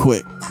here real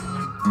quick.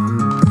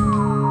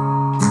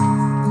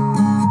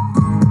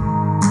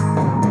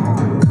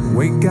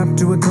 Wake up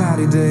to a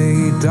cloudy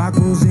day, dark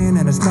rolls in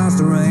and it starts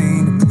to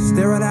rain.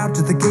 Staring out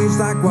to the cage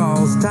like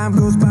walls, time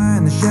goes by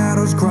and the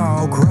shadows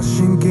crawl.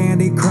 Crushing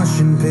candy,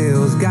 crushing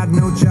pills, got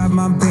no job,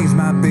 mom pays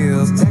my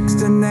bills.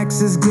 Texting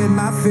exes, get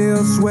my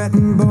fill,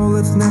 sweating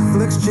bullets,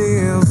 Netflix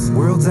chills.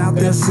 World's out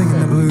there singing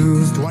the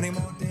blues, 20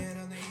 more dead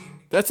on the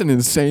evening. That's an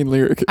insane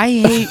lyric. I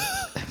hate...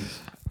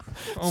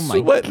 Oh my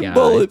Sweating God.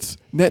 bullets,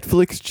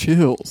 Netflix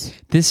chills.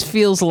 This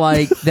feels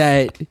like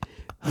that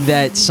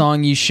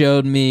song you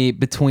showed me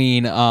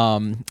between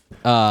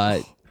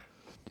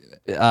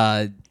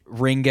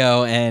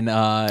Ringo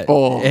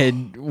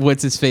and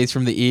what's his face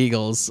from the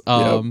Eagles,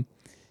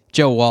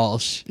 Joe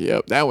Walsh.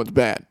 Yep, that one's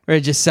bad. Where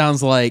it just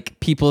sounds like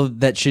people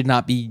that should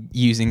not be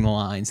using the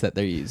lines that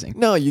they're using.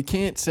 No, you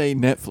can't say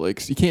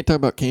Netflix. You can't talk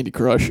about Candy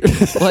Crush.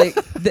 Like,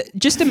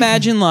 just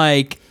imagine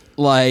like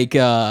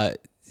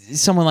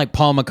someone like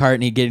Paul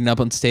McCartney getting up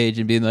on stage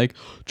and being like,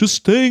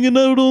 just hanging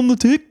out on the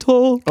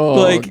TikTok. Oh,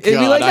 like, it'd be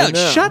God, like, I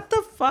know. shut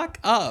the fuck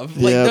up.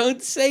 Like, Yep.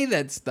 don't say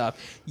that stuff.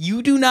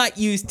 You do not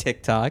use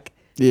TikTok.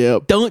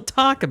 Yep. Don't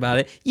talk about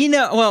it. You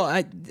know,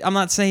 well, I'm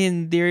not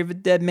saying Theory of a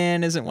Dead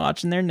Man isn't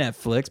watching their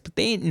Netflix, but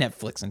they ain't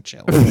Netflix and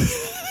chill.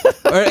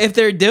 Or if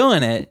they're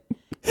doing it,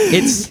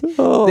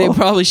 they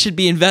probably should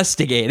be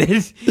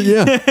investigated.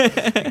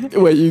 Yeah.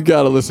 Wait, you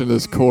got to listen to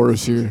this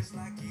chorus here.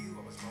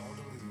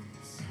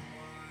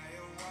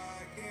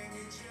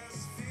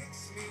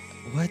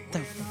 What the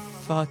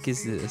fuck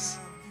is this?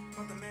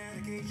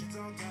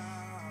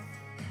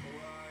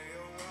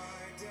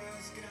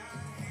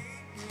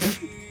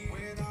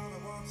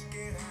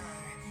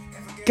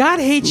 God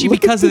hates you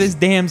because of this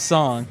damn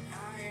song.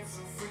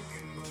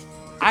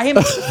 I am.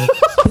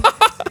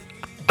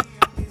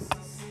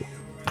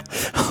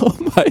 Oh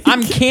my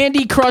I'm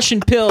candy crushing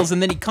pills,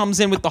 and then he comes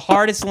in with the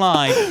hardest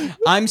line.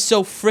 I'm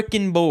so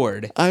freaking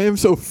bored. I am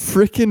so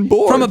freaking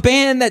bored. From a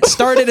band that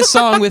started a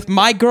song with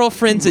 "My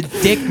girlfriend's a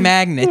dick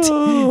magnet."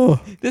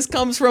 This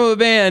comes from a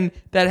band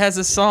that has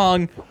a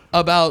song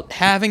about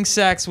having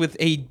sex with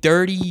a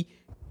dirty,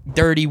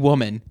 dirty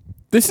woman.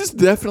 This is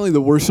definitely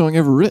the worst song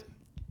ever written.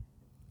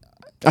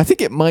 I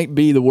think it might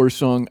be the worst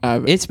song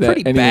It's that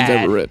pretty anyone's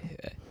bad. ever written.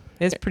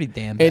 It's pretty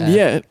damn bad. And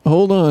yet,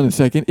 hold on a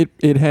second,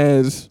 it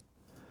has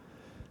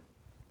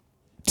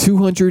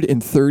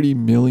 230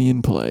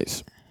 million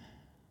plays,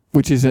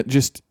 which isn't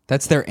just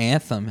That's their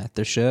anthem at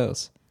their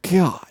shows.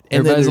 God.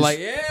 And then Everybody's there's- like,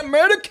 "Yeah,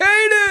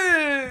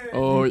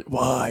 medicated."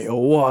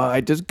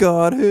 why does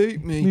God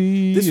hate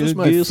me? This was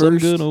my first.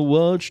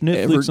 watch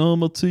Netflix on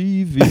my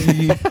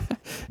TV.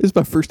 This is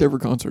my first ever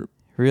concert.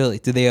 Really?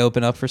 Did they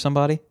open up for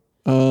somebody?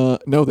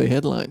 No, they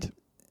headlined.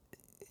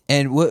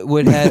 And what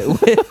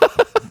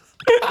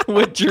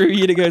what drew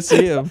you to go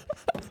see him?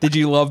 Did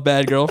you love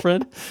Bad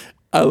Girlfriend?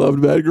 I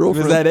loved Bad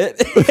Girlfriend. Was that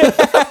it?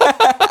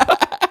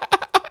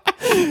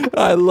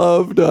 I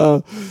loved.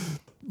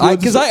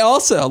 Because I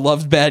also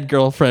loved Bad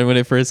Girlfriend when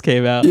it first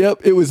came out.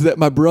 Yep, it was that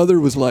my brother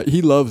was like,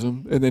 he loves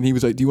them, and then he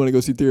was like, "Do you want to go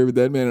see Theory of a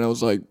Dead Man?" And I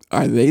was like,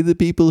 "Are they the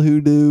people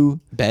who do?"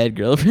 Bad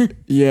Girlfriend.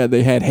 Yeah,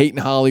 they had Hate in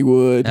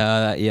Hollywood.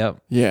 Yep.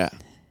 Yeah,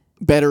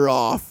 Better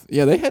Off.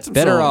 Yeah, they had some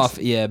Better songs. Off.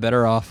 Yeah,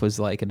 Better Off was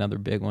like another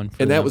big one.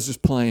 For And that them. was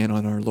just playing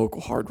on our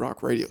local hard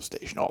rock radio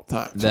station all the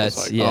time. So I was That's-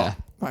 like, yeah.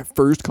 my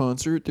first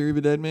concert, Theory of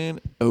a Dead Man.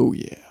 Oh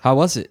yeah. How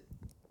was it?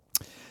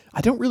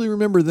 I don't really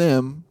remember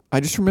them. I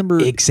just remember.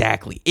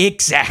 Exactly.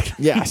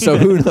 Yeah. So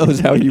who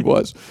knows how he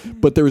was?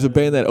 But there was a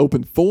band that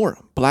opened for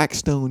him,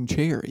 Blackstone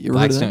Cherry. You ever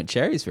heard of Blackstone them?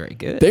 Cherry's very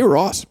good. They were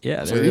awesome.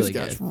 Yeah, so they're these really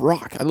guys good.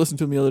 rock. I listened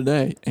to them the other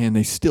day, and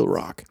they still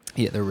rock.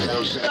 Yeah, they're really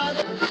good.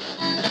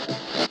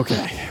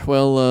 Okay.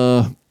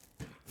 Well,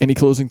 any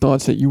closing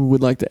thoughts that you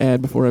would like to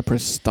add before I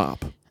press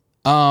stop?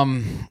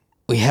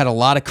 We had a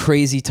lot of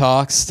crazy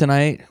talks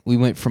tonight. We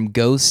went from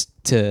ghosts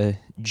to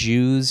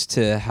Jews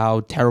to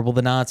how terrible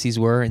the Nazis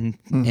were, and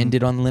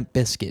ended on Limp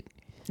Bizkit.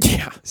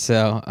 Yeah.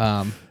 So,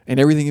 And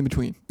everything in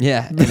between.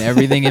 yeah, and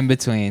everything in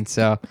between.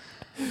 So,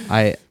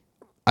 I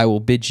will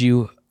bid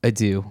you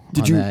adieu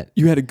Did on you? that.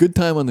 You had a good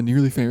time on the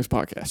Nearly Famous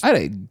podcast. I had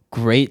a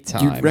great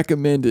time. You'd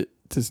recommend it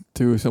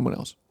to someone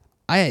else.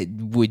 I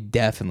would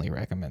definitely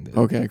recommend it.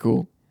 Okay.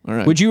 Cool. All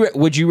right. Would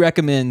you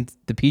recommend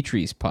the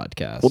Pitre's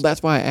podcast? Well,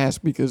 that's why I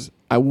asked, because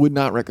I would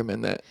not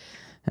recommend that.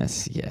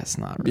 It's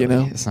not really. You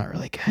know? It's not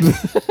really good.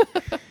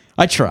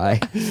 I try.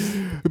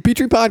 The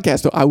Pitre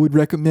podcast, though, I would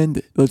recommend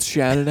it. Let's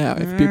shout it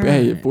out. If people,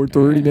 hey, if we're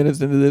 30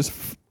 minutes into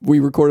this, we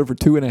recorded for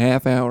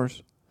 2.5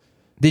 hours.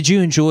 Did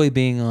you enjoy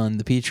being on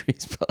the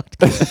Pitre's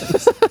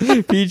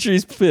podcast?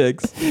 Pitre's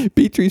Picks.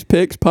 Pitre's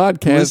Picks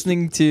podcast.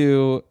 Listening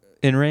to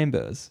In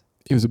Rainbows.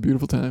 It was a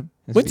beautiful time.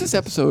 It's When's this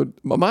episode?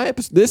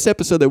 This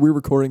episode that we're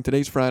recording,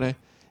 today's Friday.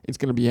 It's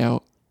going to be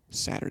out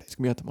Saturday. It's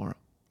going to be out tomorrow,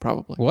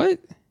 probably. What?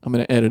 I'm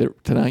going to edit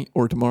it tonight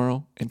or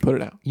tomorrow and put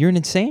it out. You're an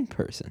insane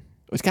person.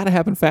 It's got to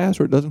happen fast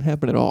or it doesn't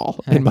happen at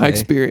all, in my Okay.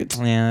 experience.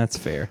 Yeah, that's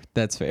fair.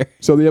 That's fair.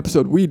 So the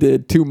episode we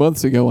did 2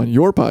 months ago on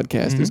your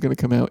podcast is going to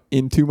come out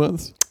in 2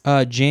 months.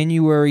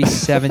 January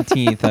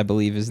 17th, I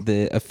believe, is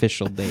the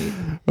official date.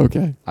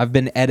 Okay. I've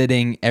been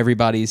editing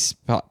everybody's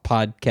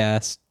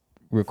podcast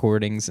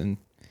recordings, and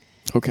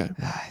Okay.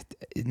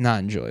 not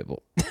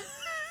enjoyable.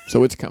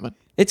 So it's coming.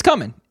 It's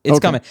coming. It's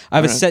Okay. coming. I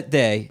have a All right. set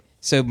day.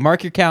 So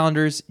mark your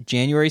calendars,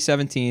 January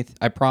 17th.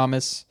 I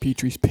promise.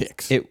 Pitre's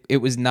Picks. It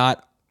was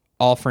not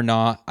all for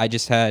naught. I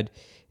just had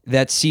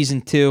that season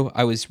 2.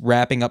 I was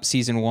wrapping up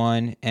season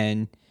 1,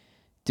 and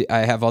I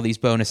have all these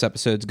bonus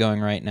episodes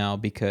going right now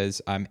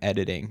because I'm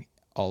editing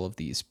all of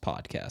these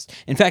podcasts.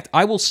 In fact,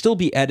 I will still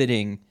be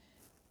editing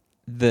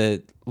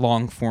the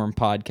long form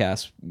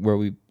podcast where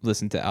we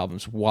listen to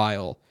albums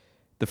while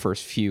the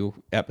first few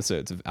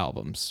episodes of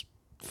albums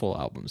full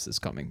albums that's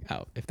coming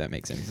out, if that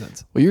makes any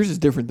sense. Well, yours is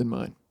different than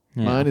mine.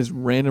 Yeah. Mine is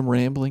random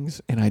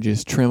ramblings, and I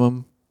just trim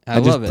them. I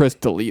just love it. press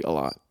delete a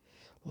lot.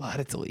 A lot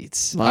of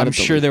deletes. Lot I'm of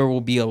sure deletes. there will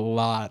be a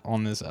lot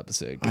on this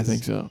episode. I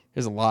think so.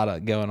 There's a lot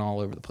of going all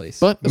over the place.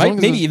 But as long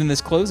as maybe it's- even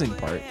this closing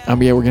part. Yeah,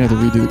 we're gonna have to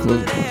redo the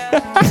closing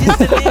part.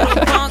 Just a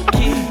little punk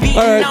kid beating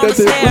All right, on that's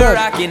the it. We're stair, done.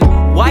 rocking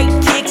white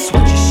kicks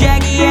with your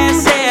shaggy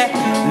ass hair,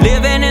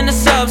 living in the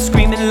sub,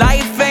 screaming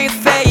life ain't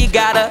fair. You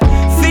got a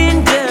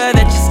Fender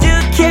that you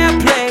still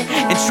can't play,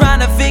 and trying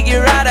to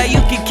figure out how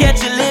you can catch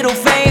a little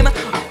fame.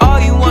 All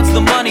you want's the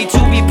money to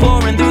be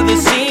pouring through the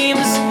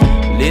seams,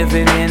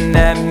 living